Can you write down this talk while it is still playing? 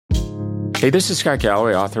Hey, this is Scott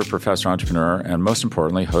Galloway, author, professor, entrepreneur, and most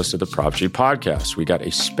importantly, host of the Prop G podcast. We got a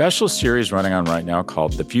special series running on right now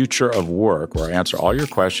called The Future of Work, where I answer all your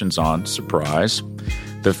questions on, surprise,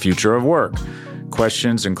 the future of work.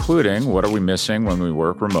 Questions including, what are we missing when we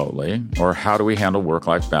work remotely? Or how do we handle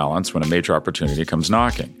work-life balance when a major opportunity comes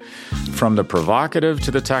knocking? From the provocative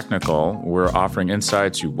to the technical, we're offering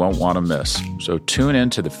insights you won't want to miss. So tune in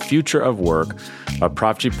to The Future of Work, a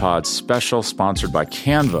Prop G Pod special sponsored by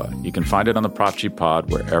Canva. You can find it on the Prop G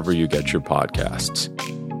Pod wherever you get your podcasts.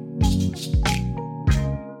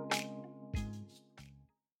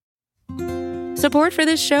 Support for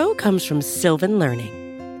this show comes from Sylvan Learning.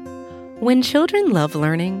 When children love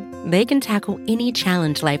learning, they can tackle any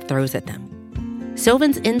challenge life throws at them.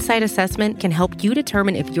 Sylvan's Insight Assessment can help you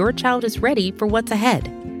determine if your child is ready for what's ahead.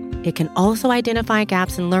 It can also identify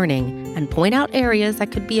gaps in learning and point out areas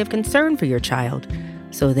that could be of concern for your child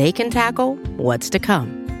so they can tackle what's to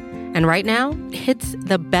come. And right now, it's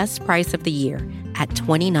the best price of the year at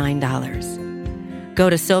 $29. Go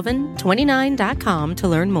to sylvan29.com to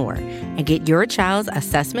learn more and get your child's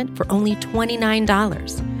assessment for only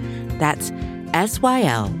 $29. That's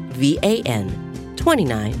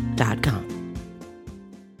SYLVAN29.com.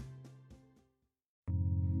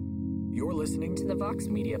 You're listening to the Vox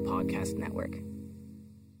Media Podcast Network.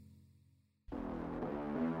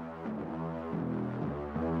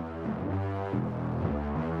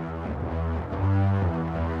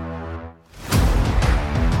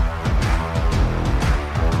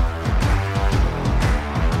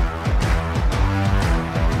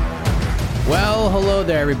 Well, hello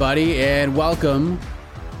there, everybody, and welcome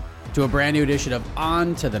to a brand new edition of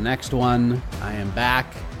On to the Next One. I am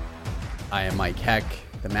back. I am Mike Heck.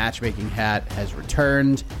 The matchmaking hat has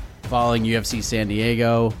returned following UFC San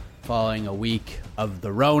Diego, following a week of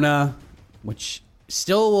the Rona, which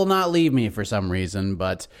still will not leave me for some reason,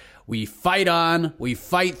 but we fight on, we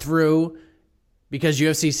fight through, because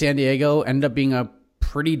UFC San Diego ended up being a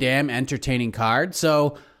pretty damn entertaining card.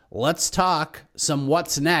 So let's talk some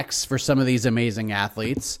what's next for some of these amazing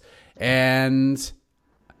athletes, and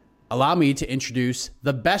allow me to introduce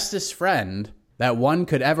the bestest friend that one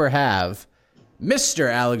could ever have,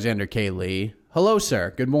 Mr. Alexander K. Lee. Hello,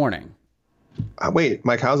 sir. Good morning. Wait,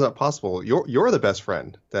 Mike, how's that possible? You're the best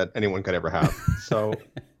friend that anyone could ever have. So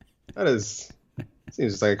seems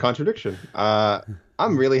like a contradiction.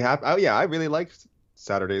 I'm really happy. Oh yeah, I really liked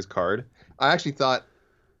Saturday's card. I actually thought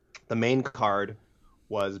the main card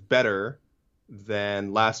was better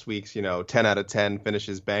than last week's, 10 out of 10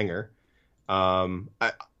 finishes banger.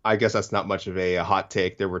 I guess that's not much of a hot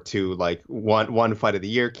take. There were two, like one fight of the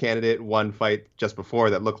year candidate, one fight just before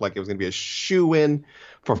that looked like it was going to be a shoe-in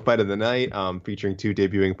for fight of the night, featuring two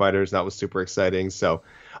debuting fighters. That was super exciting. So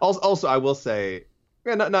also I will say,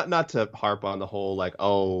 not to harp on the whole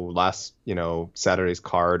last Saturday's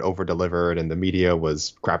card over delivered and the media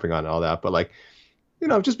was crapping on all that, but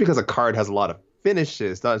just because a card has a lot of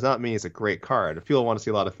finishes does not mean it's a great card. If people want to see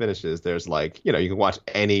a lot of finishes, there's you can watch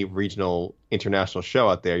any regional international show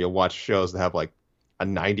out there. You'll watch shows that have a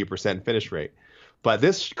 90% finish rate. But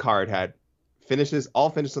this card had all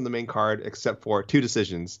finishes on the main card except for two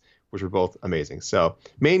decisions, which were both amazing. So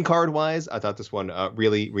main card wise, I thought this one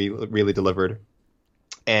really delivered.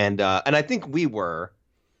 And I think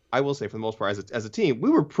I will say for the most part as a team, we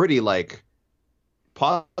were pretty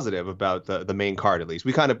positive about the main card. At least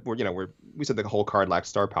we kind of were, we said the whole card lacked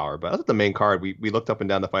star power, but I thought the main card, we looked up and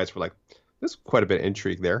down the fights for there's quite a bit of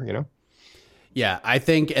intrigue there, Yeah, I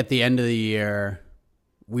think at the end of the year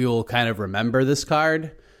we will kind of remember this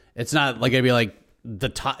card. It's not gonna be the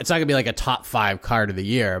top. It's not gonna be a top 5 card of the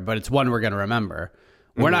year, but it's one we're gonna remember.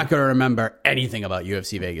 We're not gonna remember anything about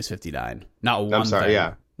UFC Vegas 59. Not one thing.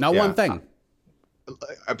 Yeah, not one thing.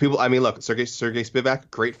 People, look, Sergey Spivak,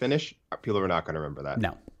 great finish. People are not going to remember that.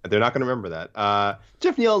 No, they're not going to remember that.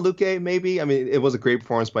 Jeff Neal, Luque, maybe. It was a great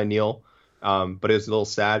performance by Neal, but it was a little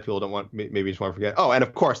sad. People don't want, maybe just want to forget. Oh, and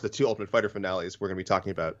of course, the two Ultimate Fighter finales we're going to be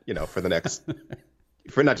talking about, for the next,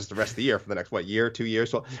 for not just the rest of the year, for the next, 2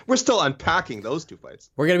 years? So we're still unpacking those two fights.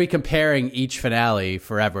 We're going to be comparing each finale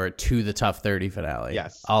forever to the Tough 30 finale.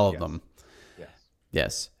 Yes. All of them.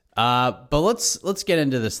 Yes. But let's get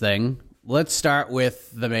into this thing. Let's start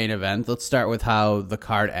with the main event. Let's start with how the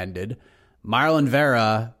card ended. Marlon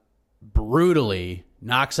Vera brutally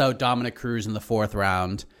knocks out Dominick Cruz in the 4th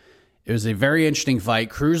round. It was a very interesting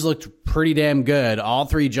fight. Cruz looked pretty damn good. All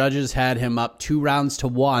 3 judges had him up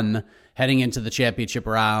 2-1 heading into the championship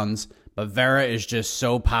rounds. But Vera is just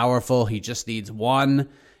so powerful. He just needs one.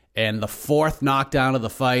 And the 4th knockdown of the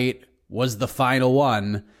fight was the final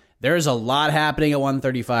one. There's a lot happening at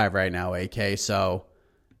 135 right now, AK. So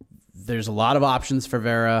there's a lot of options for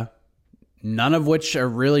Vera. none of which are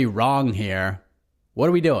really wrong here. What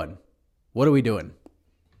are we doing? What are we doing?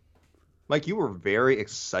 Mike, you were very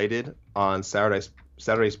excited on Saturday's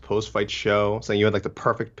post-fight show, saying you had like the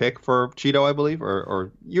perfect pick for Cheeto, I believe,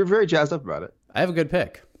 or you're very jazzed up about it. I have a good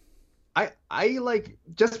pick. I like,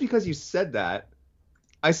 just because you said that,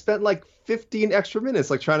 I spent like 15 extra minutes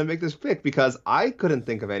like trying to make this pick because I couldn't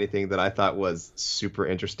think of anything that I thought was super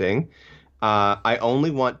interesting. I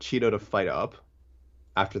only want Cheeto to fight up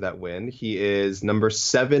after that win. He is number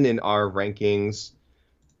 7 in our rankings.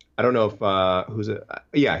 I don't know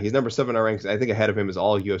if he's number 7 in our rankings. I think ahead of him is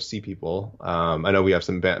all UFC people. I know we have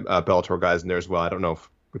some Bellator guys in there as well. I don't know if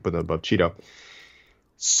we put them above Cheeto.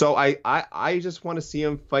 So I just want to see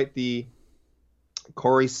him fight the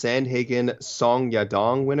Corey Sandhagen Song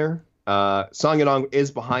Yadong winner. Song Yadong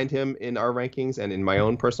is behind him in our rankings and in my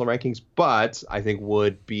own personal rankings, but I think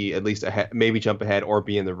would be at least ahead, maybe jump ahead or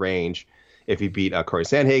be in the range if he beat Corey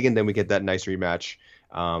Sandhagen. Then we get that nice rematch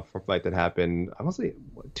for a fight that happened, I want to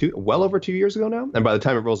say, well over 2 years ago now. And by the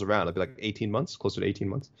time it rolls around, it'll be like 18 months, closer to 18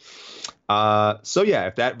 months. So yeah,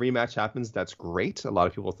 if that rematch happens, that's great. A lot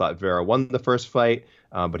of people thought Vera won the first fight,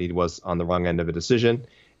 but he was on the wrong end of a decision.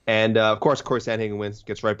 And of course, Corey Sandhagen wins,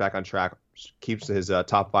 gets right back on track, keeps his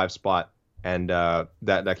top 5 spot, and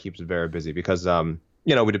that keeps Vera busy because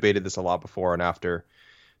we debated this a lot before and after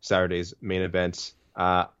Saturday's main event.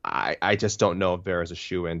 I just don't know if Vera's a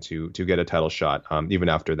shoe-in to get a title shot, even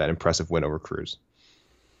after that impressive win over Cruz.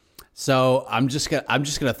 So I'm just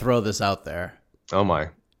gonna throw this out there. Oh my!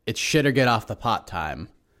 It's shit or get off the pot time.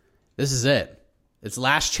 This is it. It's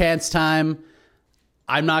last chance time.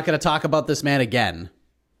 I'm not gonna talk about this man again.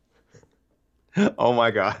 Oh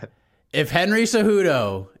my God. If Henry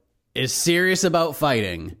Cejudo is serious about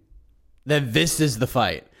fighting, then this is the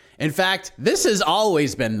fight. In fact, this has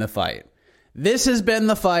always been the fight. This has been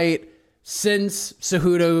the fight since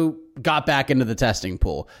Cejudo got back into the testing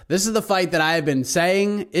pool. This is the fight that I have been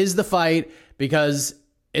saying is the fight because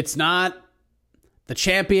it's not the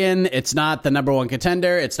champion. It's not the number 1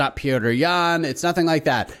 contender. It's not Petr Yan. It's nothing like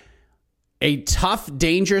that. A tough,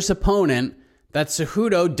 dangerous opponent that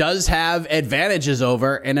Cejudo does have advantages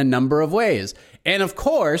over in a number of ways. And of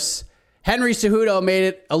course, Henry Cejudo made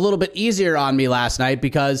it a little bit easier on me last night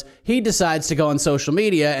because he decides to go on social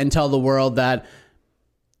media and tell the world that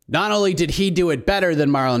not only did he do it better than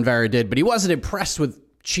Marlon Vera did, but he wasn't impressed with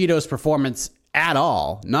Cheeto's performance at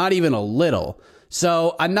all, not even a little.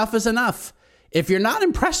 So enough is enough. If you're not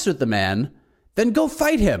impressed with the man, then go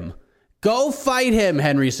fight him. Go fight him,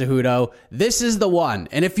 Henry Cejudo. This is the one.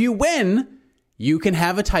 And if you win, you can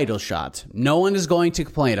have a title shot. No one is going to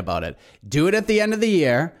complain about it. Do it at the end of the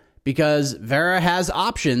year because Vera has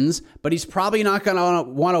options, but he's probably not going to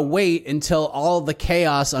want to wait until all the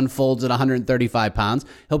chaos unfolds at 135 pounds.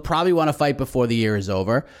 He'll probably want to fight before the year is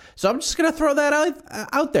over. So I'm just going to throw that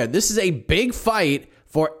out there. This is a big fight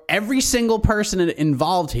for every single person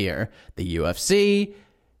involved here. The UFC,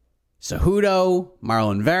 Cejudo,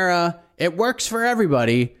 Marlon Vera. It works for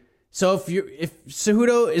everybody. So if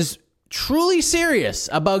Cejudo is truly serious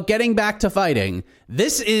about getting back to fighting,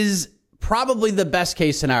 this is probably the best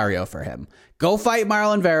case scenario for him. Go fight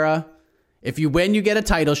Marlon Vera. If you win, you get a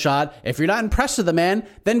title shot. If you're not impressed with the man,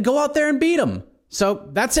 then go out there and beat him. So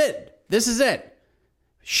that's it. This is it.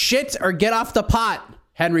 Shit or get off the pot,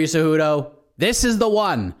 Henry Cejudo. This is the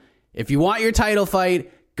one. If you want your title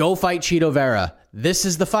fight, go fight Cheeto Vera. This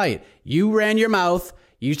is the fight. You ran your mouth.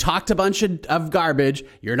 You talked a bunch of garbage.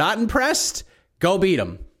 You're not impressed. Go beat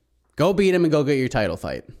him. Go beat him and go get your title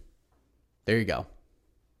fight. There you go.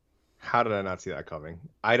 How did I not see that coming?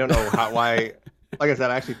 I don't know why. Like I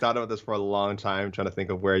said, I actually thought about this for a long time, trying to think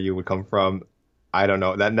of where you would come from. I don't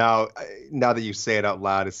know. That now that you say it out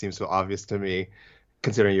loud, it seems so obvious to me,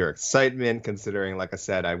 considering your excitement, considering, like I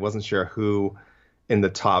said, I wasn't sure who in the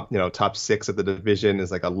top 6 of the division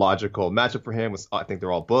is like a logical matchup for him. I think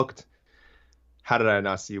they're all booked. How did I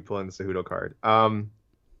not see you pulling the Cejudo card?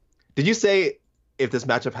 Did you say if this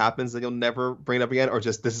matchup happens, then you'll never bring it up again, or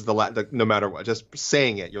just this is no matter what, just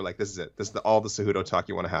saying it, you're like, this is it. This is all the Cejudo talk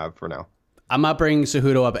you want to have for now. I'm not bringing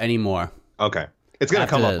Cejudo up anymore. Okay, it's gonna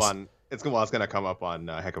come up on. It's gonna come up on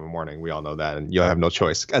Heck of a Morning. We all know that, and you'll have no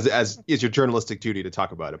choice as is your journalistic duty to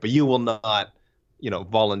talk about it. But you will not,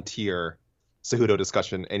 volunteer Cejudo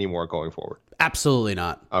discussion anymore going forward. Absolutely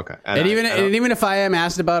not. Okay, and even if I am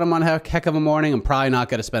asked about him on Heck of a Morning, I'm probably not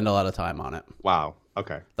going to spend a lot of time on it. Wow.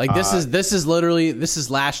 Okay. Like this is literally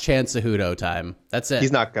last chance Cejudo time. That's it.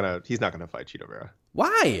 He's not gonna fight Cheeto Vera.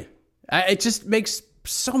 Why? It just makes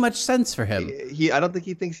so much sense for him. I don't think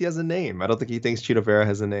he thinks he has a name. I don't think he thinks Cheeto Vera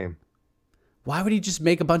has a name. Why would he just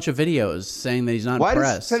make a bunch of videos saying that he's not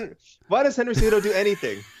impressed? Why does Henry Cejudo do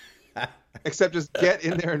anything? except just get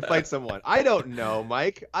in there and fight someone? I don't know,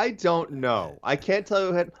 Mike. I don't know. I can't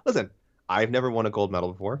tell you. Listen, I've never won a gold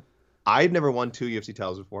medal before. I've never won 2 UFC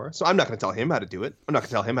titles before, so I'm not going to tell him how to do it. I'm not going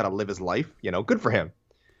to tell him how to live his life. Good for him.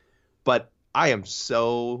 But I am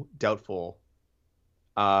so doubtful.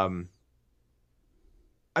 When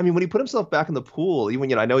he put himself back in the pool,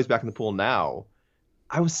 even I know he's back in the pool now,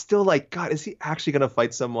 I was still like, God, is he actually going to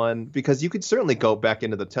fight someone? Because you could certainly go back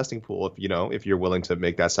into the testing pool if you're willing to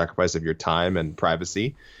make that sacrifice of your time and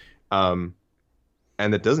privacy. And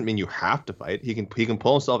that doesn't mean you have to fight. He can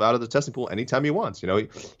pull himself out of the testing pool anytime he wants.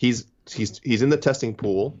 He's in the testing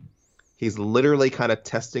pool. He's literally kind of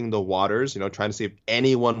testing the waters, trying to see if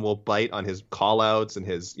anyone will bite on his call outs and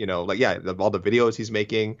his, all the videos he's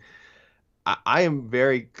making. I am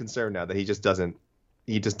very concerned now that he just doesn't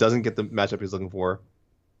get the matchup he's looking for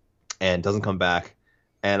and doesn't come back.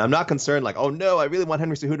 And I'm not concerned like, oh no, I really want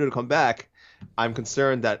Henry Cejudo to come back. I'm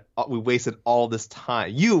concerned that we wasted all this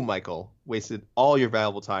time. You, Michael, wasted all your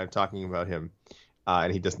valuable time talking about him.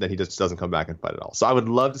 And he just doesn't come back and fight at all. So I would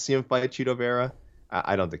love to see him fight Chito Vera.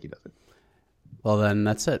 I don't think he does it. Well, then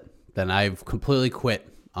that's it. Then I've completely quit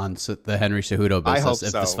on the Henry Cejudo business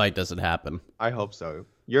if this fight doesn't happen. I hope so.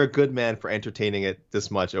 You're a good man for entertaining it this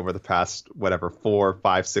much over the past, 4,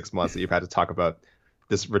 5, 6 months that you've had to talk about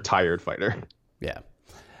this retired fighter. Yeah.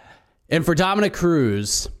 And for Dominick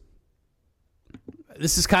Cruz,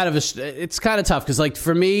 this is it's kind of tough because,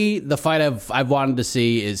 for me, the fight I've wanted to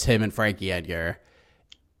see is him and Frankie Edgar.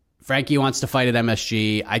 Frankie wants to fight at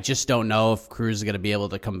MSG. I just don't know if Cruz is going to be able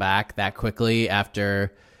to come back that quickly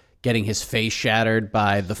after getting his face shattered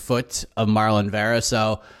by the foot of Marlon Vera.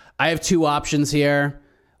 So I have 2 options here.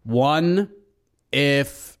 One,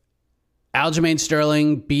 if Aljamain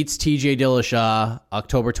Sterling beats TJ Dillashaw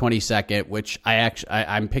October 22nd, which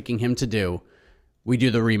I'm picking him to do, we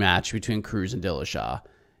do the rematch between Cruz and Dillashaw.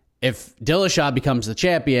 If Dillashaw becomes the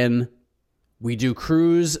champion, we do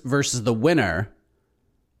Cruz versus the winner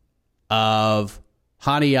of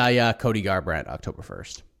Hani Yahya, Cody Garbrandt, October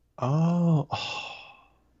 1st. Oh.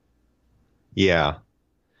 Yeah.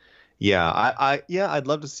 I'd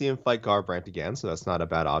love to see him fight Garbrandt again, so that's not a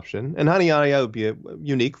bad option. And Hani Yahya would be a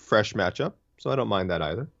unique, fresh matchup, so I don't mind that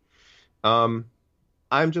either.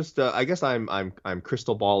 I'm just, I guess I'm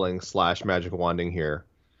crystal balling / magic wanding here.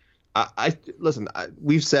 Listen.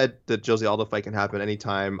 We've said that Jose Aldo fight can happen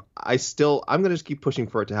anytime. I'm gonna just keep pushing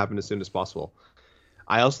for it to happen as soon as possible.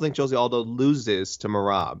 I also think Jose Aldo loses to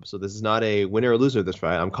Merab, so this is not a winner or loser this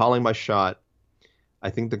fight. I'm calling my shot. I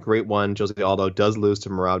think the great one, Jose Aldo, does lose to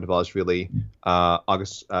Merab Dvalishvili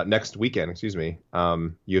next weekend.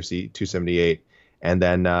 UFC 278, and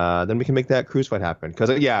then we can make that Cruz fight happen. Because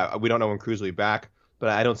we don't know when Cruz will be back, but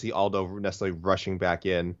I don't see Aldo necessarily rushing back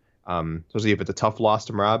in. Especially if it's a tough loss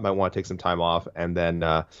to Merab, might want to take some time off and then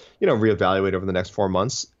reevaluate over the next 4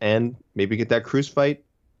 months and maybe get that Cruz fight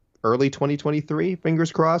early 2023,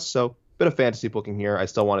 fingers crossed. So bit of fantasy booking here. I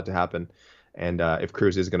still want it to happen. And if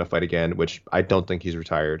Cruz is going to fight again, which I don't think he's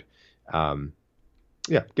retired,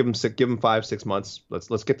 give him 5, 6 months.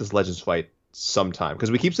 Let's get this Legends fight sometime,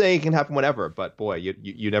 because we keep saying it can happen whenever, but boy,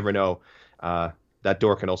 you never know. That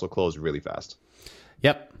door can also close really fast.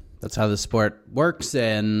 Yep, that's how the sport works,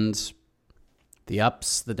 and the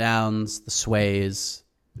ups, the downs, the sways.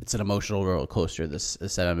 It's an emotional roller coaster. This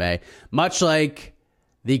MMA, much like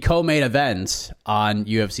the co-main event on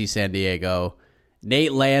UFC San Diego,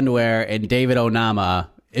 Nate Landwehr and David Onama,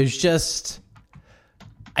 is just,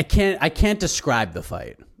 I can't describe the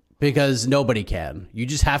fight because nobody can. You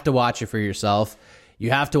just have to watch it for yourself.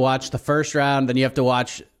 You have to watch the first round, then you have to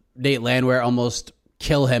watch Nate Landwehr almost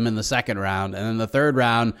kill him in the second round, and then the third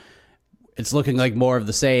round, it's looking like more of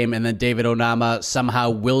the same, and then David Onama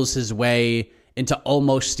somehow wills his way into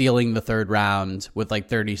almost stealing the third round with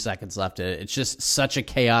 30 seconds left in it. It's just such a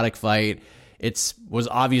chaotic fight. Was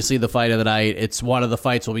obviously the fight of the night. It's one of the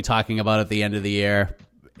fights we'll be talking about at the end of the year.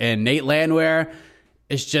 And Nate Landwehr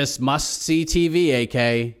is just must-see TV,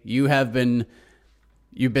 AK.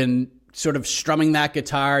 You've been sort of strumming that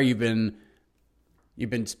guitar. You've been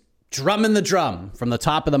drumming the drum from the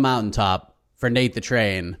top of the mountaintop for Nate the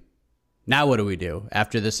Train. Now what do we do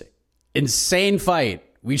after this insane fight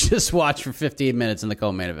we just watched for 15 minutes in the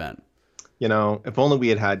co-main event? If only we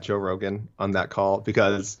had Joe Rogan on that call,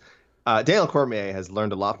 because Daniel Cormier has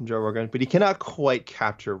learned a lot from Joe Rogan, but he cannot quite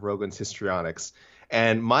capture Rogan's histrionics.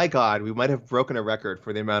 And my God, we might have broken a record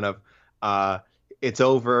for the amount of it's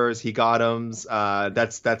overs, he got hims.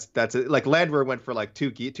 That's it. Like Landwehr went for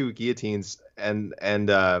two guillotines, and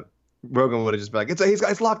Rogan would have just been like,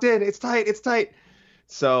 it's locked in, it's tight.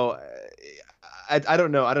 So I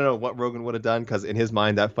don't know. I don't know what Rogan would have done, because in his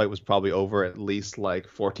mind that fight was probably over at least like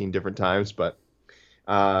 14 different times. But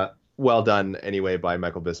well done anyway by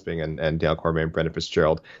Michael Bisping and Dale Cormier and Brendan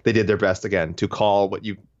Fitzgerald. They did their best again to call what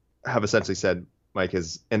you have essentially said, Mike,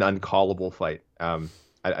 is an uncallable fight. I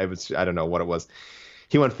don't know what it was.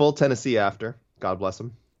 He went full Tennessee after. God bless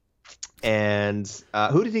him. And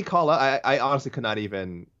who did he call out? I honestly could not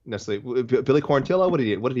even necessarily. Billy Quarantillo. What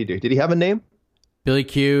did he do? Did he have a name? Billy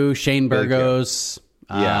Q, Shane Burgos.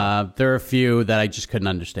 Yeah. There are a few that I just couldn't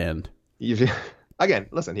understand. Again,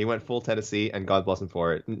 listen, he went full Tennessee, and God bless him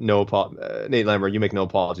for it. Nate Landwehr, you make no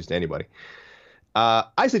apologies to anybody.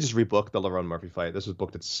 I say just rebook the Lerone Murphy fight. This was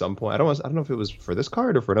booked at some point. I don't know if it was for this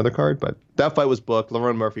card or for another card, but that fight was booked.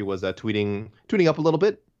 Lerone Murphy was tweeting up a little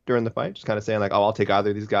bit during the fight, just kind of saying like, "Oh, I'll take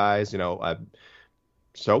either of these guys."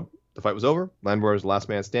 So the fight was over. Landwehr was the last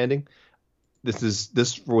man standing.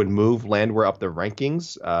 This would move Landwehr up the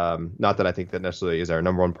rankings. Not that I think that necessarily is our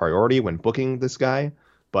number one priority when booking this guy,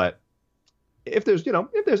 but if there's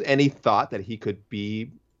any thought that he could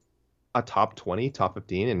be a top 20, top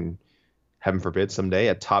 15, and heaven forbid someday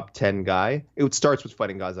a top 10 guy, it starts with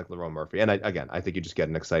fighting guys like Lerone Murphy. And I think you just get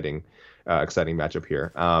an exciting matchup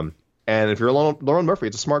here. And if you're Lerone Murphy,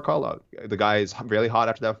 it's a smart call out. The guy is really hot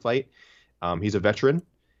after that fight. He's a veteran,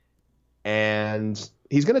 and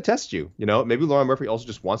he's going to test you. Maybe Lerone Murphy also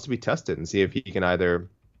just wants to be tested and see if he can either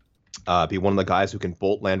be one of the guys who can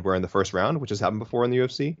bolt Landwehr in the first round, which has happened before in the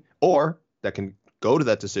UFC, or that can go to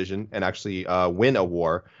that decision and actually win a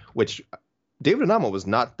war, which David Anamo was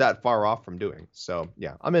not that far off from doing. So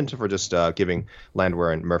yeah, I'm into for just giving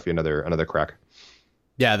Landwehr and Murphy another crack.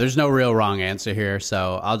 Yeah, there's no real wrong answer here,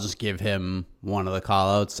 so I'll just give him one of the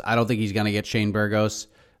call-outs. I don't think he's going to get Shane Burgos,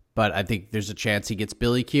 but I think there's a chance he gets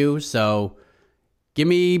Billy Q. So give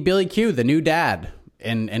me Billy Q, the new dad,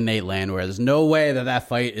 and Nate Landwehr. There's no way that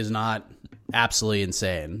fight is not absolutely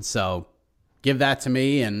insane. So give that to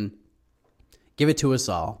me and give it to us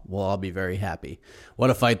all. We'll all be very happy.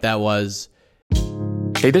 What a fight that was.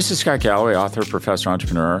 Hey, this is Scott Galloway, author, professor,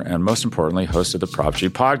 entrepreneur, and most importantly, host of the Prop G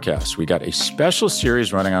podcast. We got a special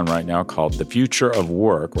series running on right now called The Future of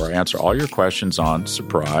Work, where I answer all your questions on,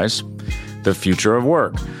 surprise, the future of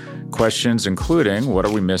work. Questions including, what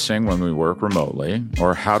are we missing when we work remotely?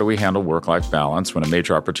 Or how do we handle work-life balance when a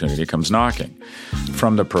major opportunity comes knocking?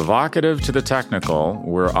 From the provocative to the technical,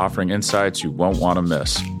 we're offering insights you won't want to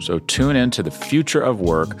miss. So tune in to The Future of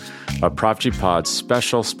Work, a Prop G Pod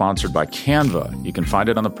special sponsored by Canva. You can find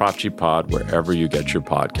it on the Prop G Pod wherever you get your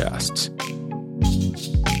podcasts.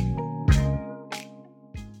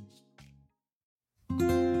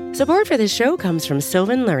 Support for this show comes from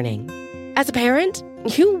Sylvan Learning. As a parent,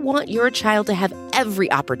 you want your child to have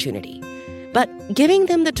every opportunity, but giving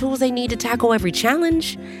them the tools they need to tackle every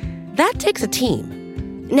challenge, that takes a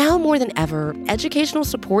team. Now more than ever, educational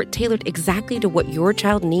support tailored exactly to what your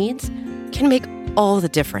child needs can make all the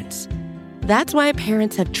difference. That's why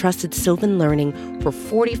parents have trusted Sylvan Learning for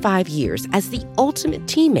 45 years as the ultimate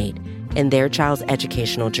teammate in their child's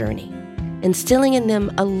educational journey, instilling in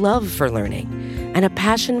them a love for learning and a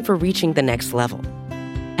passion for reaching the next level.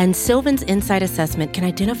 And Sylvan's Insight Assessment can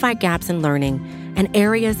identify gaps in learning and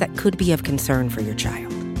areas that could be of concern for your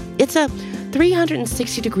child. It's a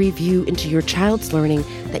 360-degree view into your child's learning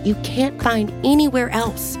that you can't find anywhere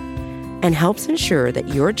else, and helps ensure that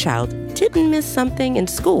your child didn't miss something in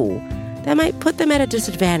school that might put them at a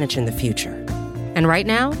disadvantage in the future. And right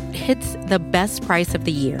now, it's the best price of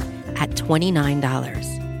the year at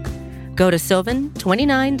 $29. Go to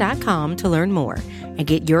sylvan29.com to learn more and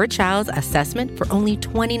get your child's assessment for only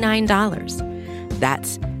 $29.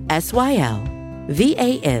 That's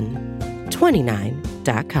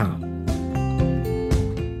SYLVAN29.com.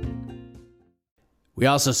 We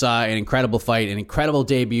also saw an incredible fight, an incredible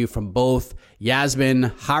debut from both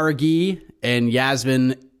Yasmin Jauregui and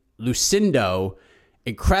Yasmin Lucindo.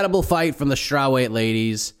 Incredible fight from the strawweight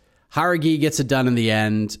ladies. Jauregui gets it done in the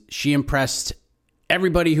end. She impressed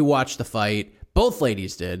everybody who watched the fight. Both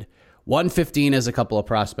ladies did. 115 has a couple of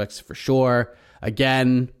prospects for sure.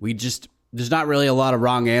 Again, there's not really a lot of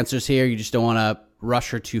wrong answers here. You just don't want to rush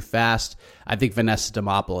her too fast. I think Vanessa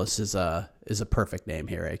Demopoulos is a perfect name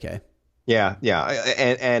here, AK. Yeah.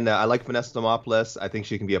 And I like Vanessa Demopoulos. I think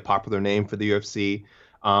she can be a popular name for the UFC.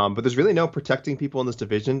 But there's really no protecting people in this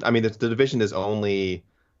division. I mean, the division is only,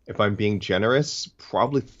 if I'm being generous,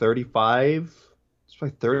 probably 35. It's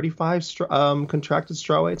probably 35 contracted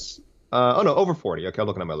strawweights. Over 40. Okay, I'm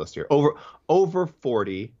looking at my list here. Over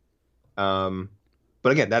 40. But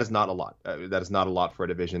again, that is not a lot. That is not a lot for a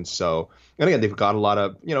division. So, and again, they've got a lot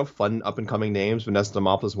of fun up and coming names. Vanessa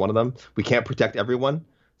Demopoulos is one of them. We can't protect everyone.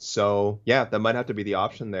 So yeah, that might have to be the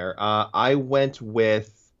option there. I went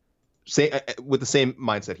with the same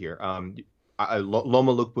mindset here.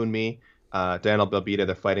 Loma Lookboonmee, Daniel Belbita,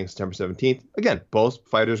 they're fighting September 17th. Again, both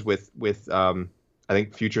fighters with I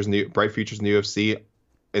think bright futures in the UFC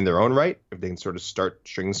in their own right, if they can sort of start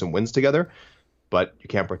stringing some wins together. But you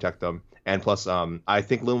can't protect them. And plus, I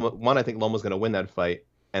think Loma's going to win that fight,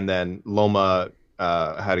 and then Loma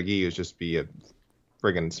Jauregui is just be a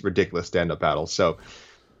friggin' ridiculous stand-up battle. So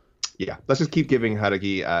yeah, let's just keep giving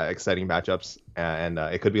Jauregui exciting matchups, and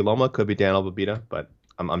it could be Loma, could be Daniel Belbita, but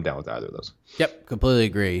I'm down with either of those. Yep, completely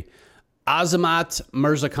agree. Azamat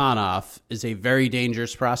Murzakanov is a very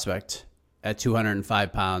dangerous prospect at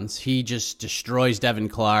 205 pounds. He just destroys Devin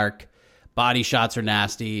Clark. Body shots are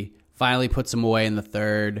nasty. Finally puts him away in the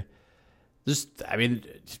third. This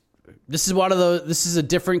is a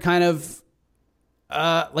different kind of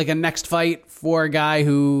like a next fight for a guy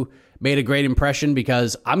who made a great impression,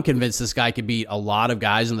 because I'm convinced this guy could beat a lot of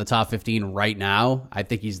guys in the top 15 right now. I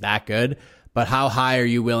think he's that good. But how high are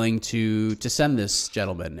you willing to send this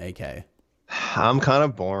gentleman, AK? I'm kind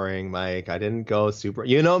of boring, Mike. I didn't go super.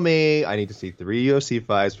 You know me. I need to see 3 UFC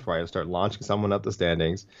fights before I start launching someone up the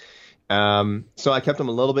standings. So I kept him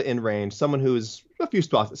a little bit in range. Someone who's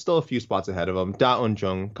still a few spots ahead of him. Da Un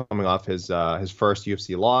Jung, coming off his first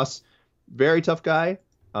UFC loss. Very tough guy.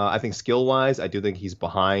 I think skill-wise, I do think he's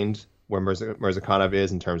behind where Murzakanov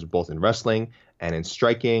is in terms of both in wrestling and in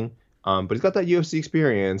striking. But he's got that UFC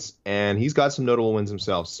experience, and he's got some notable wins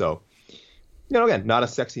himself. So, again, not a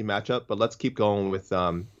sexy matchup, but let's keep going with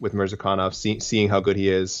Murzakanov, seeing how good he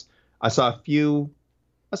is. I saw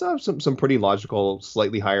some pretty logical,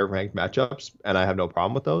 slightly higher ranked matchups, and I have no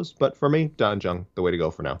problem with those. But for me, Da Un Jung, the way to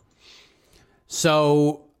go for now.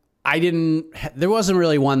 So there wasn't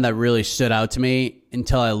really one that really stood out to me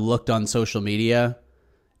until I looked on social media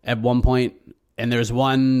at one point, and there's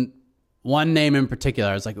one name in particular.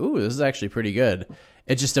 I was like, ooh, this is actually pretty good.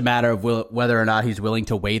 It's just a matter of whether or not he's willing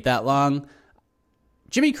to wait that long.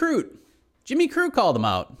 Jimmy Crute called him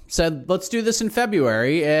out, said, let's do this in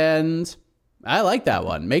February, and I like that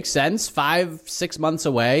one. Makes sense. 5-6 months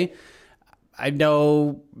away. I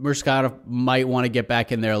know Murzakanov might want to get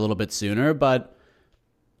back in there a little bit sooner, but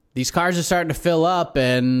these cards are starting to fill up,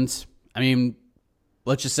 and I mean,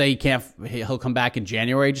 let's just say he'll come back in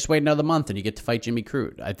January. Just wait another month and you get to fight Jimmy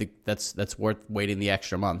Crute. I think that's worth waiting the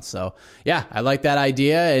extra month. So yeah, I like that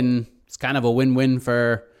idea, and it's kind of a win-win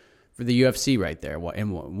for the UFC right there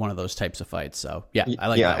in one of those types of fights. So yeah, I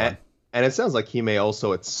like that one. And it sounds like he may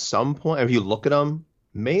also at some point, if you look at him,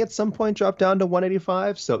 may at some point drop down to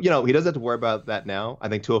 185. So, he doesn't have to worry about that now. I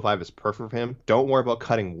think 205 is perfect for him. Don't worry about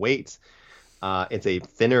cutting weight. It's a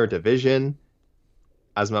thinner division.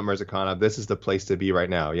 Azamat Murzakanov, this is the place to be right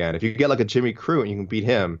now. Yeah, and if you get like a Jimmy Crute and you can beat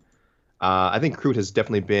him, I think Crute has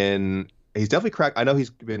he's definitely cracked. I know he's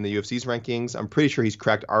been in the UFC's rankings. I'm pretty sure he's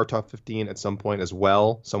cracked our top 15 at some point as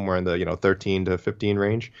well, somewhere in the 13 to 15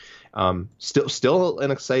 range. Still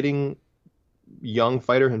an exciting young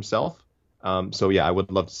fighter himself. So yeah, I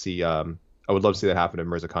would love to see that happen if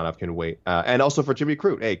Murzakanov can wait. And also for Jimmy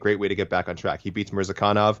Crute, hey, great way to get back on track. He beats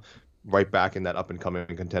Murzakanov, right back in that up and coming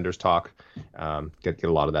contenders talk. Get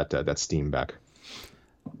a lot of that steam back.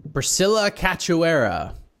 Priscilla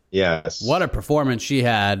Cachoeira. Yes. What a performance she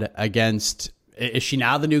had against. Is she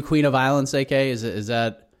now the new Queen of Violence, AK? Is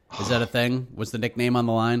that a thing? Was the nickname on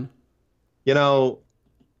the line?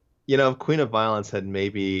 Queen of Violence had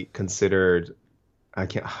maybe considered.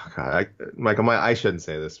 Michael, I shouldn't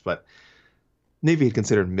say this, but maybe he'd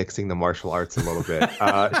considered mixing the martial arts a little bit.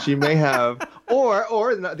 She may have,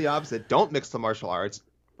 or the opposite. Don't mix the martial arts.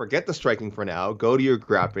 Forget the striking for now. Go to your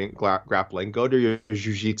grappling. Go to your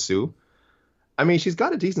jiu-jitsu. I mean, she's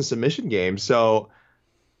got a decent submission game. So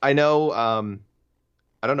I know.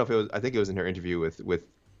 I don't know if it was. I think it was in her interview with.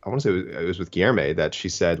 I want to say it was with Guilherme that she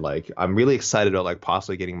said, like, I'm really excited about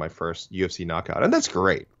possibly getting my first UFC knockout, and that's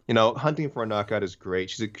great. Hunting for a knockout is great.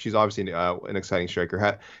 She's obviously an exciting striker.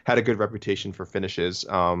 Had a good reputation for finishes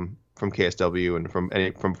from KSW and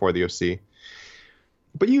from before the UFC.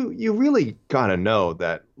 But you really gotta know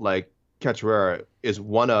that Cachoeira is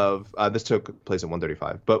one of this took place at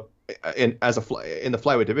 135, but in the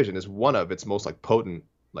flyweight division is one of its most potent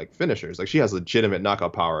finishers. She has legitimate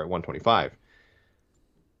knockout power at 125.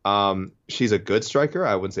 She's a good striker.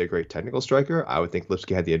 I wouldn't say a great technical striker. I would think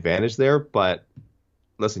Lipski had the advantage there, but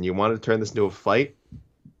listen, you wanted to turn this into a fight.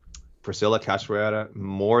 Priscilla Cachoeira,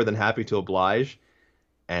 more than happy to oblige,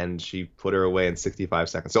 and she put her away in 65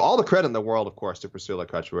 seconds. So all the credit in the world, of course, to Priscilla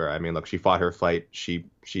Cachoeira. I mean, look, she fought her fight. She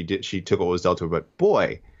took what was dealt to her, but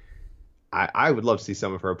boy, I would love to see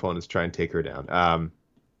some of her opponents try and take her down.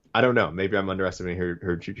 I don't know. Maybe I'm underestimating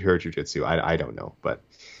her jujitsu. I don't know. But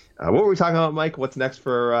what were we talking about, Mike? What's next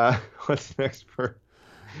for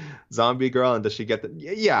Zombie Girl? And does she get the?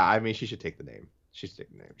 Yeah, I mean, she should take the name. She should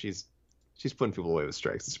take the name. She's putting people away with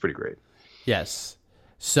strikes. It's pretty great. Yes.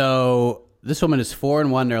 So this woman is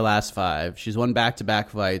 4-1 in her last 5. She's won back-to-back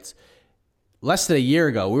fights. Less than a year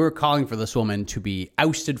ago, we were calling for this woman to be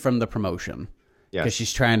ousted from the promotion because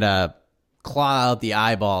she's trying to claw out the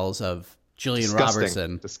eyeballs of Jillian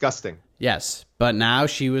Robertson. Disgusting. Yes, but now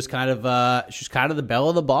she was kind of the belle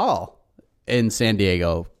of the ball in San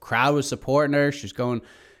Diego. Crowd was supporting her. She was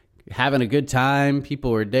having a good time.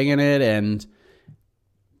 People were digging it, and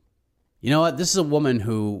you know what? This is a woman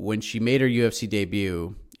who, when she made her UFC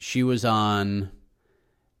debut, she was on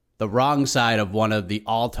the wrong side of one of the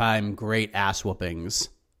all-time great ass whoopings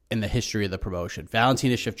in the history of the promotion.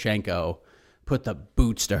 Valentina Shevchenko put the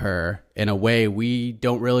boots to her in a way we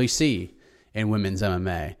don't really see in women's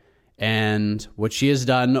MMA. And what she has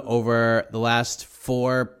done over the last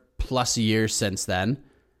 4+ years since then,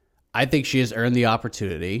 I think she has earned the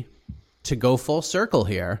opportunity to go full circle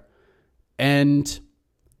here and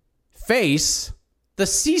face the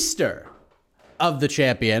sister of the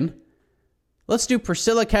champion. Let's do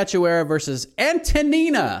Priscilla Cachoeira versus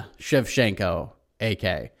Antonina Shevchenko,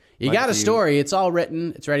 AK. You got a story. It's all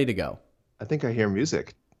written. It's ready to go. I think I hear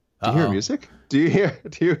music. Do you hear music? Do you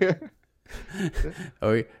hear?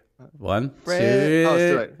 Oh, 1, 2.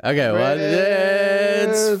 Right. Okay,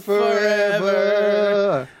 Friends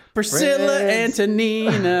forever. Priscilla,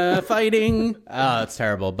 Antonina fighting. Oh, it's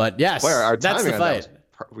terrible. But yes, that's the fight.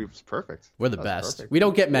 Was perfect. We're the best. Perfect. We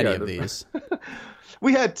don't get many of these.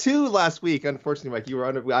 We had 2 last week. Unfortunately, Mike, you were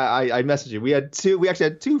on. I messaged you. We actually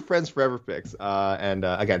had 2 Friends Forever picks. And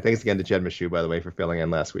again, thanks again to Jed Meshew, by the way, for filling in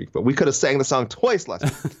last week. But we could have sang the song twice last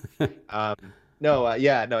week. Anthony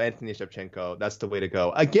Shevchenko. That's the way to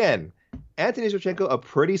go. Again, Anthony Shevchenko, a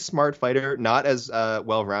pretty smart fighter, not as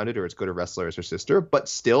well-rounded or as good a wrestler as her sister, but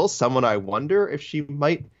still someone I wonder if she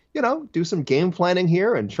might, do some game planning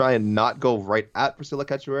here and try and not go right at Priscilla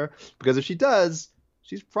Cachoeira. Because if she does,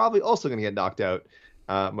 she's probably also going to get knocked out.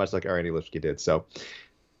 Much like Ariane Lipski did. So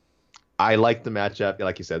I like the matchup.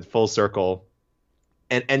 Like you said, full circle.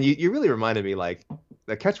 And you really reminded me, like,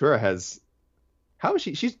 that Cachoeira has, how is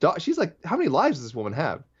she's like, how many lives does this woman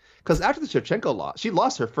have? Because after the Shevchenko loss, she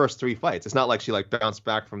lost her first 3 fights. It's not like she bounced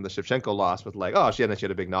back from the Shevchenko loss with she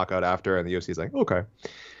had a big knockout after, and the UFC's like, okay.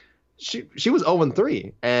 She was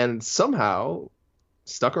 0-3 and somehow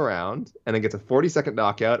stuck around and then gets a 40-second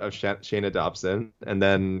knockout of Shayna Dobson and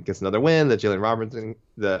then gets another win. The Jillian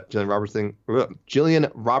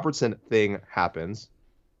Robertson thing happens.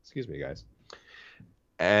 Excuse me, guys.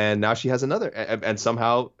 And now she has another and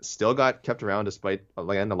somehow still got kept around despite,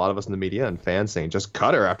 again, a lot of us in the media and fans saying just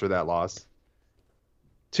cut her after that loss.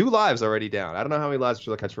 2 lives already down. I don't know how many lives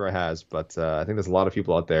Priscilla Cachoeira has, but I think there's a lot of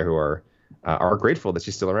people out there who are grateful that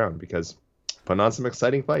she's still around because putting on some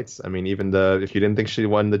exciting fights. I mean, even if you didn't think she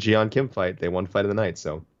won the Jian Kim fight, they won Fight of the Night.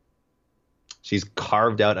 So she's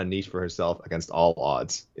carved out a niche for herself against all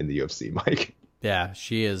odds in the UFC, Mike. Yeah,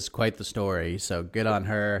 she is quite the story. So good on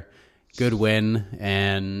her. Good win.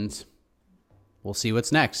 And we'll see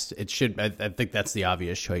what's next. I think that's the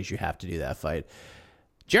obvious choice. You have to do that fight.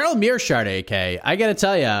 Gerald Meerschaert, AK, I got to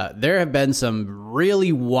tell you, there have been some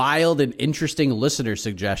really wild and interesting listener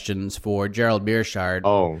suggestions for Gerald Meerschaert.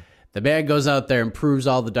 Oh, the man goes out there and proves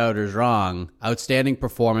all the doubters wrong. Outstanding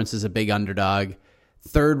performance as a big underdog.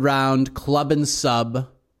 3rd round, club and sub.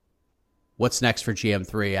 What's next for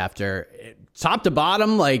GM3 after top to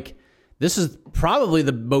bottom? Like, this is probably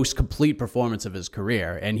the most complete performance of his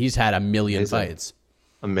career, and he's had a million fights.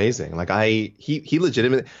 Amazing. Like, he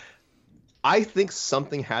legitimately... I think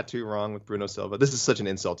something had to be wrong with Bruno Silva. This is such an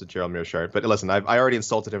insult to Gerald Meerschaert. But listen, I already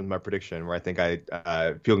insulted him with my prediction where I think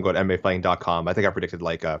people can go to MMAfighting.com. I think I predicted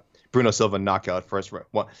Bruno Silva knockout first round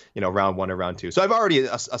 1 or round 2. So I've already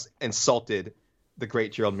insulted the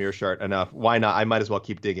great Gerald Meerschaert enough. Why not? I might as well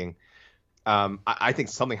keep digging. I think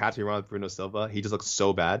something had to be wrong with Bruno Silva. He just looks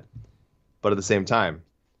so bad. But at the same time,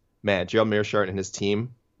 man, Gerald Meerschaert and his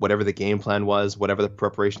team, whatever the game plan was, whatever the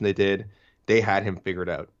preparation they did, they had him figured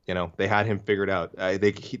out. They had him figured out. They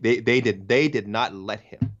did not let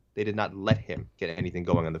him. They did not let him get anything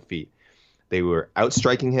going on the feet. They were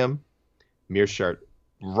outstriking him. Meerschaert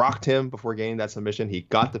rocked him before getting that submission. He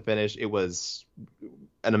got the finish. It was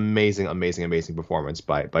an amazing performance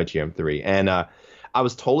by GM3. And I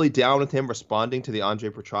was totally down with him responding to the Andre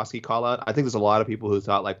Petroski call out. I think there's a lot of people who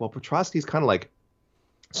thought Petroski's kind of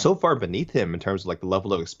so far beneath him in terms of the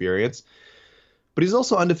level of experience. But he's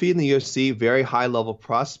also undefeated in the UFC, very high-level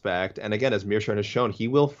prospect. And again, as Meerschaert has shown, he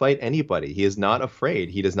will fight anybody. He is not afraid.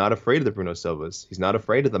 He is not afraid of the Bruno Silvas. He's not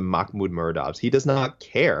afraid of the Mahmoud Muradovs. He does not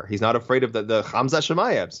care. He's not afraid of the Khamzat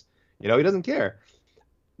Chimaevs. He doesn't care.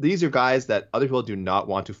 These are guys that other people do not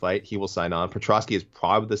want to fight. He will sign on. Petroski is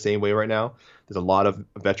probably the same way right now. There's a lot of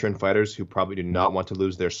veteran fighters who probably do not want to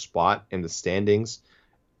lose their spot in the standings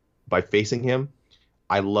by facing him.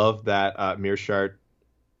 I love that Meerschaert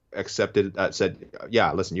accepted, said,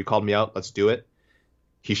 yeah, listen, you called me out. Let's do it.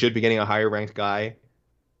 He should be getting a higher ranked guy,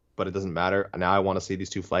 but it doesn't matter. Now I want to see these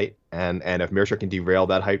two fight. And if Meerschaert can derail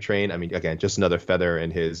that hype train, I mean, again, just another feather in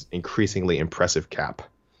his increasingly impressive cap.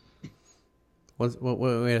 Wait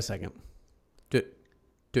a second. Wait.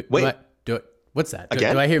 What's that?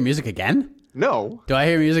 Again? Do I hear music again? No. Do I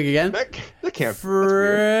hear music again? That can't.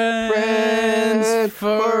 Friends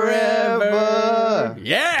forever.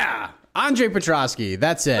 Yeah. Andre Petroski.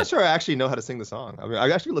 That's it. I'm not sure I actually know how to sing the song. I mean,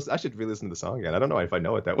 I should really listen to the song again. I don't know if I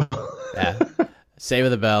know it that well. Yeah. Save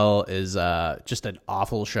the Bell is just an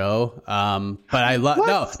awful show. But I love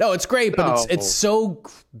no, it's great, but it's so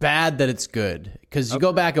bad that it's good because you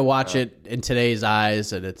go back and watch it in today's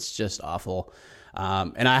eyes, and it's just awful.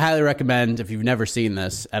 And I highly recommend if you've never seen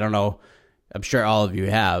this. I don't know. I'm sure all of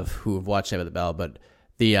you have who have watched Save the Bell, but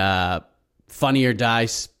the Funny or Die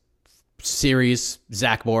series,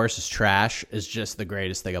 Zach Morris is trash, is just the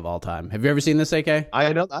greatest thing of all time. Have you ever seen this, AK? I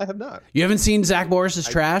have not. You haven't seen Zach Morris is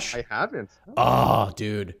trash? I haven't. Oh,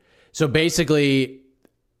 dude. So basically,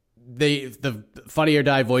 the Funny or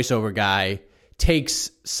Die voiceover guy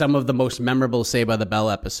takes some of the most memorable Saved by the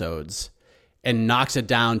Bell episodes and knocks it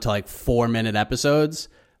down to like 4-minute episodes,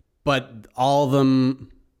 but all of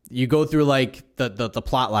them, you go through like the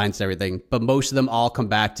plot lines and everything, but most of them all come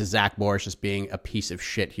back to Zach Morris just being a piece of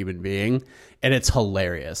shit human being, and it's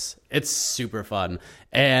hilarious. It's super fun.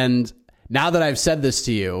 And now that I've said this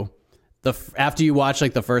to you, after you watch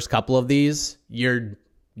like the first couple of these, your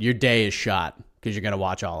day is shot because you're gonna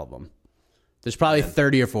watch all of them. There's probably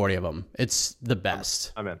 30 or 40 of them. It's the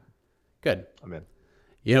best. I'm in. Good. I'm in.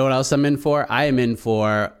 You know what else I'm in for? I am in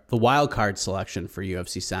for the wild card selection for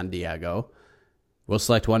UFC San Diego. We'll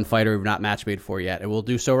select one fighter we've not match made for yet, and we'll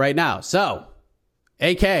do so right now. So,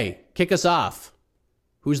 AK, kick us off.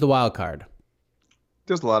 Who's the wild card?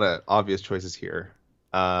 There's a lot of obvious choices here,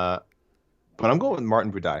 but I'm going with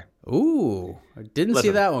Martin Buday. Ooh, I didn't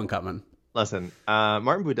see that one coming. Listen,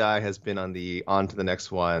 Martin Buday has been on the on to the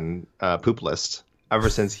next one poop list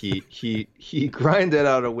ever since he grinded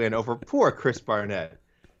out a win over poor Chris Barnett.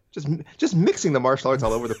 Just mixing the martial arts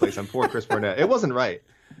all over the place on poor Chris Barnett. It wasn't right.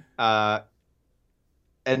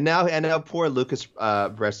 And now poor Lucas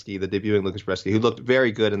Bresky, the debuting Lucas Bresky, who looked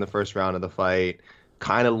very good in the first round of the fight,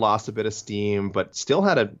 kind of lost a bit of steam, but still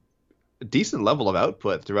had a decent level of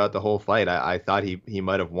output throughout the whole fight. I thought he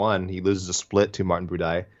might have won. He loses a split to Martin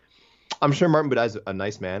Buday. I'm sure Martin Buday's a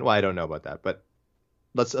nice man. Well, I don't know about that, but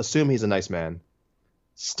let's assume he's a nice man.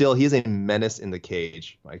 Still, he is a menace in the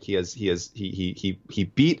cage. Like he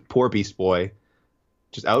beat poor Beast Boy,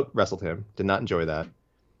 just out wrestled him. Did not enjoy that.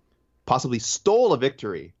 Possibly stole a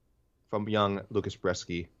victory from young Lucas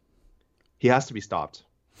Bresky. He has to be stopped.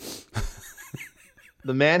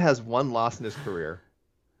 The man has one loss in his career,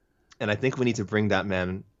 and I think we need to bring that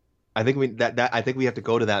man. I think we have to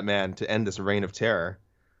go to that man to end this reign of terror.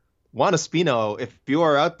 Juan Espino, if you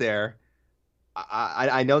are out there,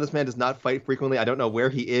 I know this man does not fight frequently. I don't know where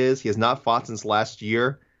he is. He has not fought since last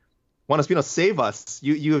year. Juan Espino, save us.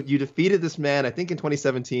 You defeated this man, I think, in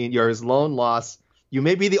 2017. You're his lone loss. You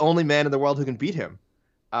may be the only man in the world who can beat him.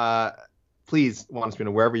 Please, Juan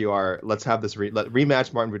Espino, wherever you are, let's have this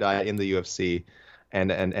rematch Martin Buday in the UFC and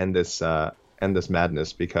end this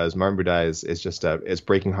madness, because Martin Buday is just is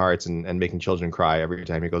breaking hearts and making children cry every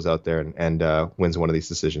time he goes out there and wins one of these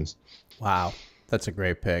decisions. Wow, that's a